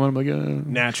fun to film. And I'm like,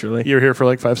 Naturally. you were here for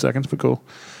like 5 seconds, but cool.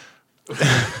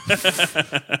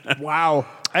 Wow.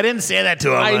 I didn't say that to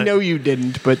him. I know you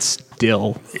didn't, but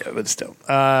still. Yeah, but still.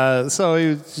 So he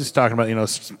was just talking about,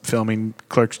 filming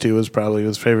Clerks 2 was probably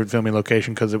his favorite filming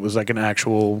location because it was like an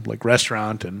actual like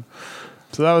restaurant, and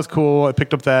so that was cool. I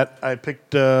picked up that. I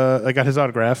got his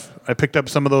autograph. I picked up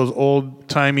some of those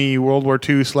old-timey World War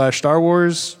II / Star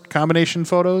Wars combination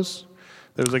photos.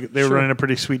 They were running a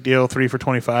pretty sweet deal, 3 for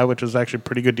 $25, which was actually a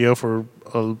pretty good deal for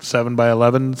 7 by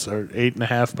 11s or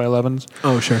 8.5 by 11s.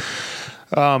 Oh, sure.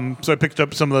 So I picked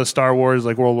up some of the Star Wars,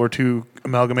 like World War II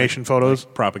amalgamation photos.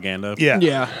 Like propaganda.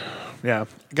 Yeah. Yeah.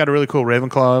 Got a really cool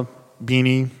Ravenclaw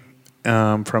beanie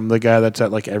from the guy that's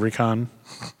at like every con.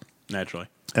 Naturally.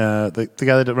 The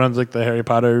guy that runs like the Harry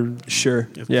Potter. Sure.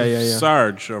 Yeah.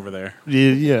 Sarge over there.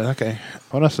 Yeah. Okay.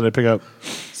 What else did I pick up?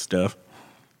 Stuff.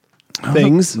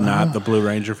 Things. Not the Blue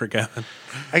Ranger for Kevin.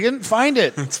 I couldn't find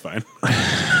it. It's fine.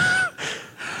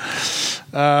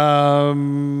 I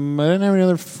didn't have any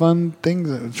other fun things.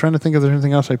 I was trying to think if there's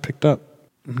anything else I picked up.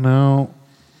 No.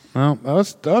 That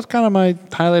was kind of my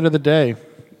highlight of the day.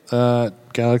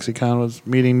 GalaxyCon was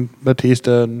meeting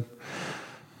Batista and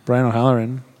Brian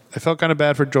O'Halloran. I felt kind of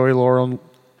bad for Joy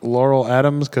Laurel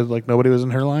Adams because like nobody was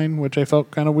in her line, which I felt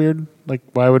kind of weird. Like,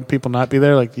 why would people not be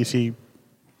there? Like, you see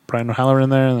Brian O'Halloran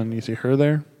there, and then you see her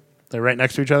there. They're right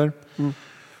next to each other.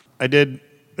 I did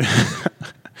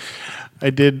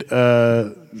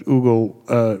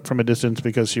oogle from a distance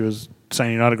because she was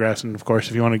signing autographs, and of course,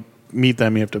 if you want to meet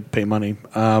them, you have to pay money.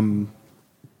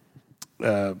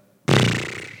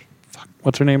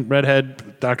 What's her name?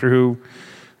 Redhead, Doctor Who.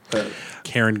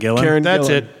 Karen Gillan. That's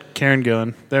it. Karen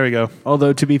Gillan. There we go.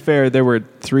 Although, to be fair, there were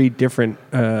 3 different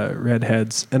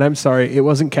redheads. And I'm sorry, it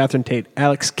wasn't Catherine Tate.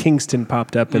 Alex Kingston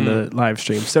popped up in the live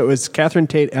stream. So it was Catherine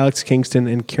Tate, Alex Kingston,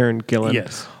 and Karen Gillan.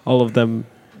 Yes. All of them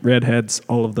redheads,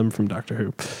 all of them from Doctor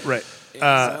Who. Right. Is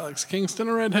Alex Kingston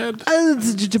a redhead?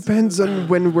 It depends on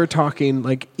when we're talking.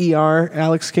 Like ER,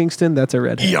 Alex Kingston, that's a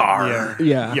redhead. ER.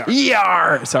 Yeah.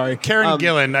 ER. Sorry. Karen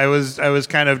Gillan. I was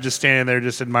kind of just standing there,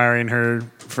 just admiring her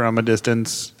from a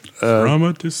distance. From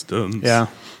a distance. Yeah.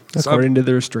 According to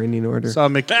the restraining order. Saw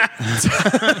Mickey.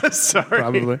 Sorry.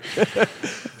 Probably.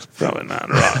 Probably not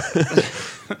wrong.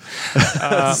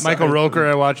 Michael Roker,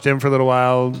 I watched him for a little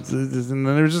while. And then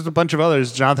there was just a bunch of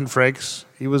others. Jonathan Frakes,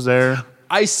 he was there.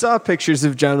 I saw pictures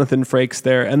of Jonathan Frakes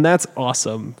there, and that's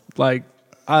awesome. Like,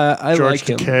 I George like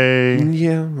him. Takei.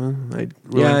 Yeah.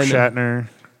 William Shatner.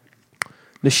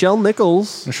 Nichelle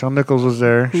Nichols. Nichelle Nichols was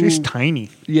there. She's tiny.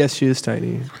 Yes, she is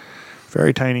tiny.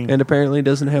 Very tiny. And apparently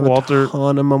doesn't have Walter- a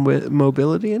ton of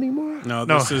mobility anymore. No,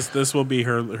 this will be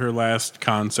her last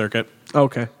con circuit.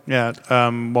 Okay. Yeah.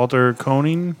 Walter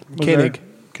Koenig. was Koenig. there.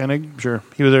 Koenig, sure.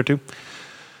 He was there too.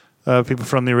 People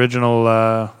from the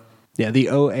original... Yeah, the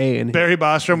OA. And Barry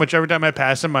Bostrom, which every time I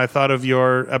pass him, I thought of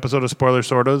your episode of Spoiler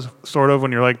Sort of,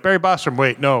 when you're like, Barry Bostrom,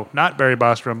 wait, no, not Barry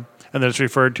Bostrom. And then it's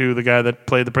referred to the guy that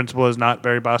played the principal as not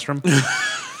Barry Bostrom.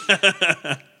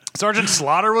 Sergeant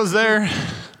Slaughter was there.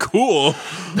 Cool.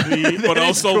 But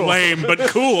also cool. lame, but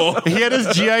cool. He had his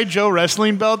G.I. Joe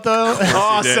wrestling belt, though.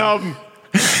 awesome.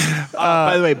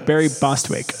 By the way, Barry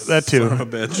Bostwick. That too. Son of a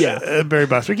bitch. Yeah. Barry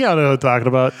Bostwick. Yeah, I know what I'm talking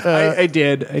about. I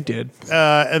did.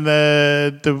 And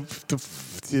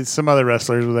the some other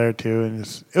wrestlers were there too, and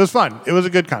it was fun. It was a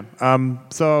good con.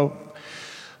 So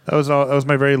that was all. That was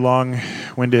my very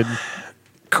long-winded.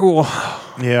 Cool.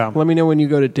 Yeah, Let me know when you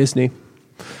go to Disney.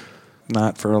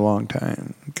 not for a long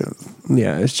time.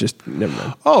 Yeah, it's just never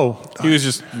mind. Oh, He was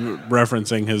just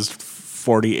referencing his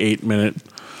 48-minute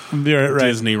you're right.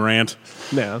 Disney rant.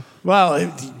 No. Well,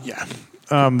 yeah.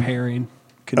 Pairing,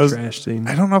 contrasting.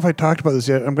 I don't know if I talked about this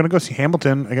yet. I'm going to go see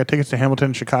Hamilton. I got tickets to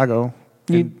Hamilton, Chicago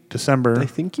in December. I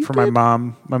think you for my did?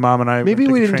 mom. My mom and I. Maybe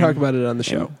took we a didn't train. talk about it on the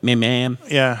show. Me, ma'am.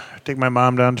 Yeah, take my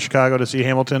mom down to Chicago to see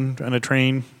Hamilton on a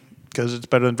train because it's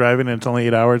better than driving and it's only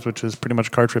 8 hours, which is pretty much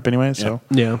a car trip anyway. So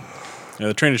Yeah. Yeah,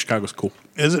 the train to Chicago is cool.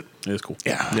 is it? It is cool.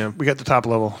 Yeah. We got the top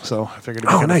level, so I figured it'd be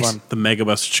kind of nice. fun. The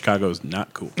megabus to Chicago is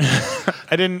not cool.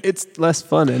 I didn't. It's less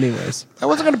fun anyways. I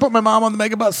wasn't going to put my mom on the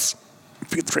megabus.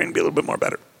 Figured the train would be a little bit more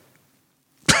better.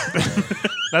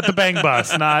 Not the bang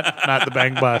bus. Not the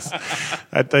bang bus.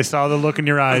 I saw the look in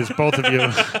your eyes, both of you.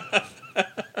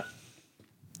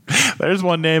 There's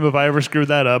one name if I ever screwed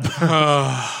that up.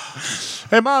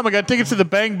 Hey, Mom, I got tickets to the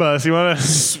bang bus. You want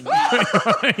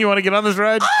to you want to get on this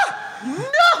ride?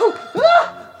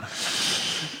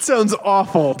 It sounds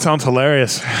awful. Sounds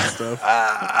hilarious.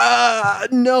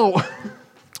 No.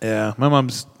 Yeah, my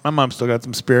mom's still got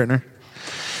some spirit in her.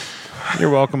 You're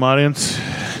welcome, audience.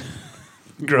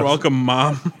 You're welcome,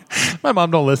 Mom. My mom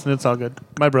don't listen. It's all good.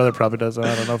 My brother probably does.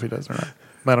 I don't know if he does or not.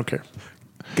 I don't care.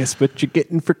 Guess what you're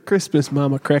getting for Christmas,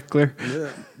 Mama Crackler?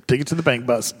 Ticket to the bank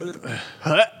bus.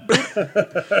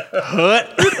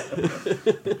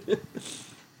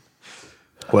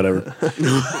 Whatever.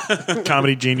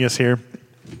 Comedy genius here.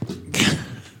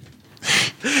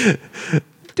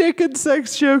 Dick and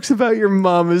sex jokes about your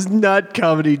mom is not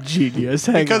comedy genius.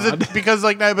 Hang on. Because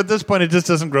like at this point it just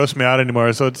doesn't gross me out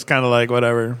anymore. So it's kind of like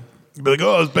whatever. You'd be like,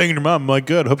 oh, I was banging your mom. I'm like,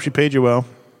 good. Hope she paid you well.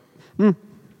 You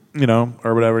know,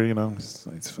 or whatever. You know,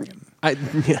 it's fucking.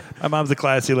 Yeah. My mom's a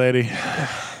classy lady.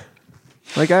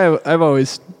 Like I've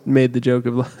always made the joke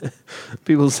of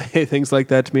people say things like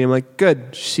that to me. I'm like,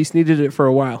 good. She's needed it for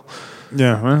a while.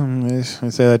 Yeah, well, I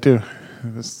say that too.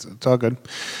 It's all good.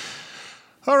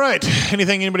 All right.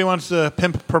 Anything anybody wants to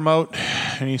pimp, promote?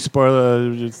 Any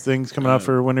spoiler things coming out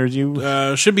for Winners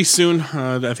U? Should be soon.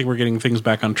 I think we're getting things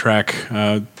back on track.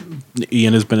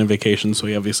 Ian has been on vacation, so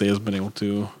he obviously has been able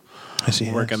to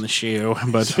work on the show.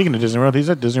 But Speaking of Disney World, he's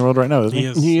at Disney World right now, isn't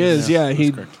he? He is, yeah.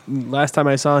 that's correct. Last time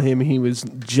I saw him, he was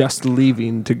just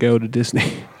leaving to go to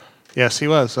Disney. Yes, he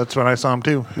was. That's when I saw him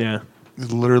too. Yeah.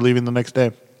 He's literally leaving the next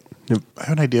day. I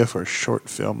have an idea for a short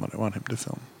film that I want him to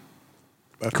film.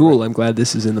 Cool. I'm glad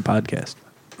this is in the podcast.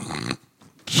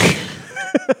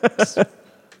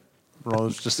 We're all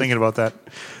just thinking about that.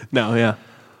 No, yeah.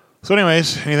 So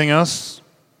anyways, anything else?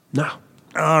 No.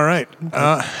 All right.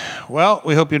 Well,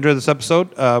 we hope you enjoyed this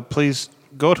episode. Please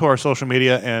go to our social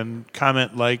media and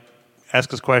comment, like,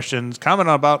 ask us questions, comment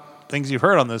about things you've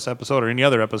heard on this episode or any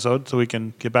other episode so we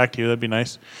can get back to you. That'd be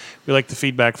nice. We like the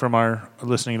feedback from our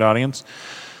listening audience.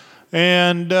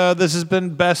 And this has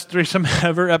been Best Threesome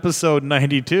Ever, episode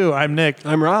 92. I'm Nick.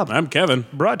 I'm Rob. I'm Kevin.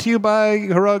 Brought to you by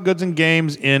Hurrah Goods and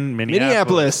Games in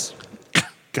Minneapolis.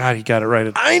 God, he got it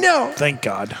right. I know. Thank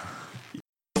God.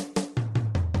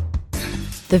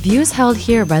 The views held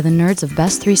here by the nerds of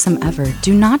Best Threesome Ever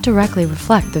do not directly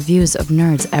reflect the views of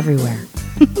nerds everywhere.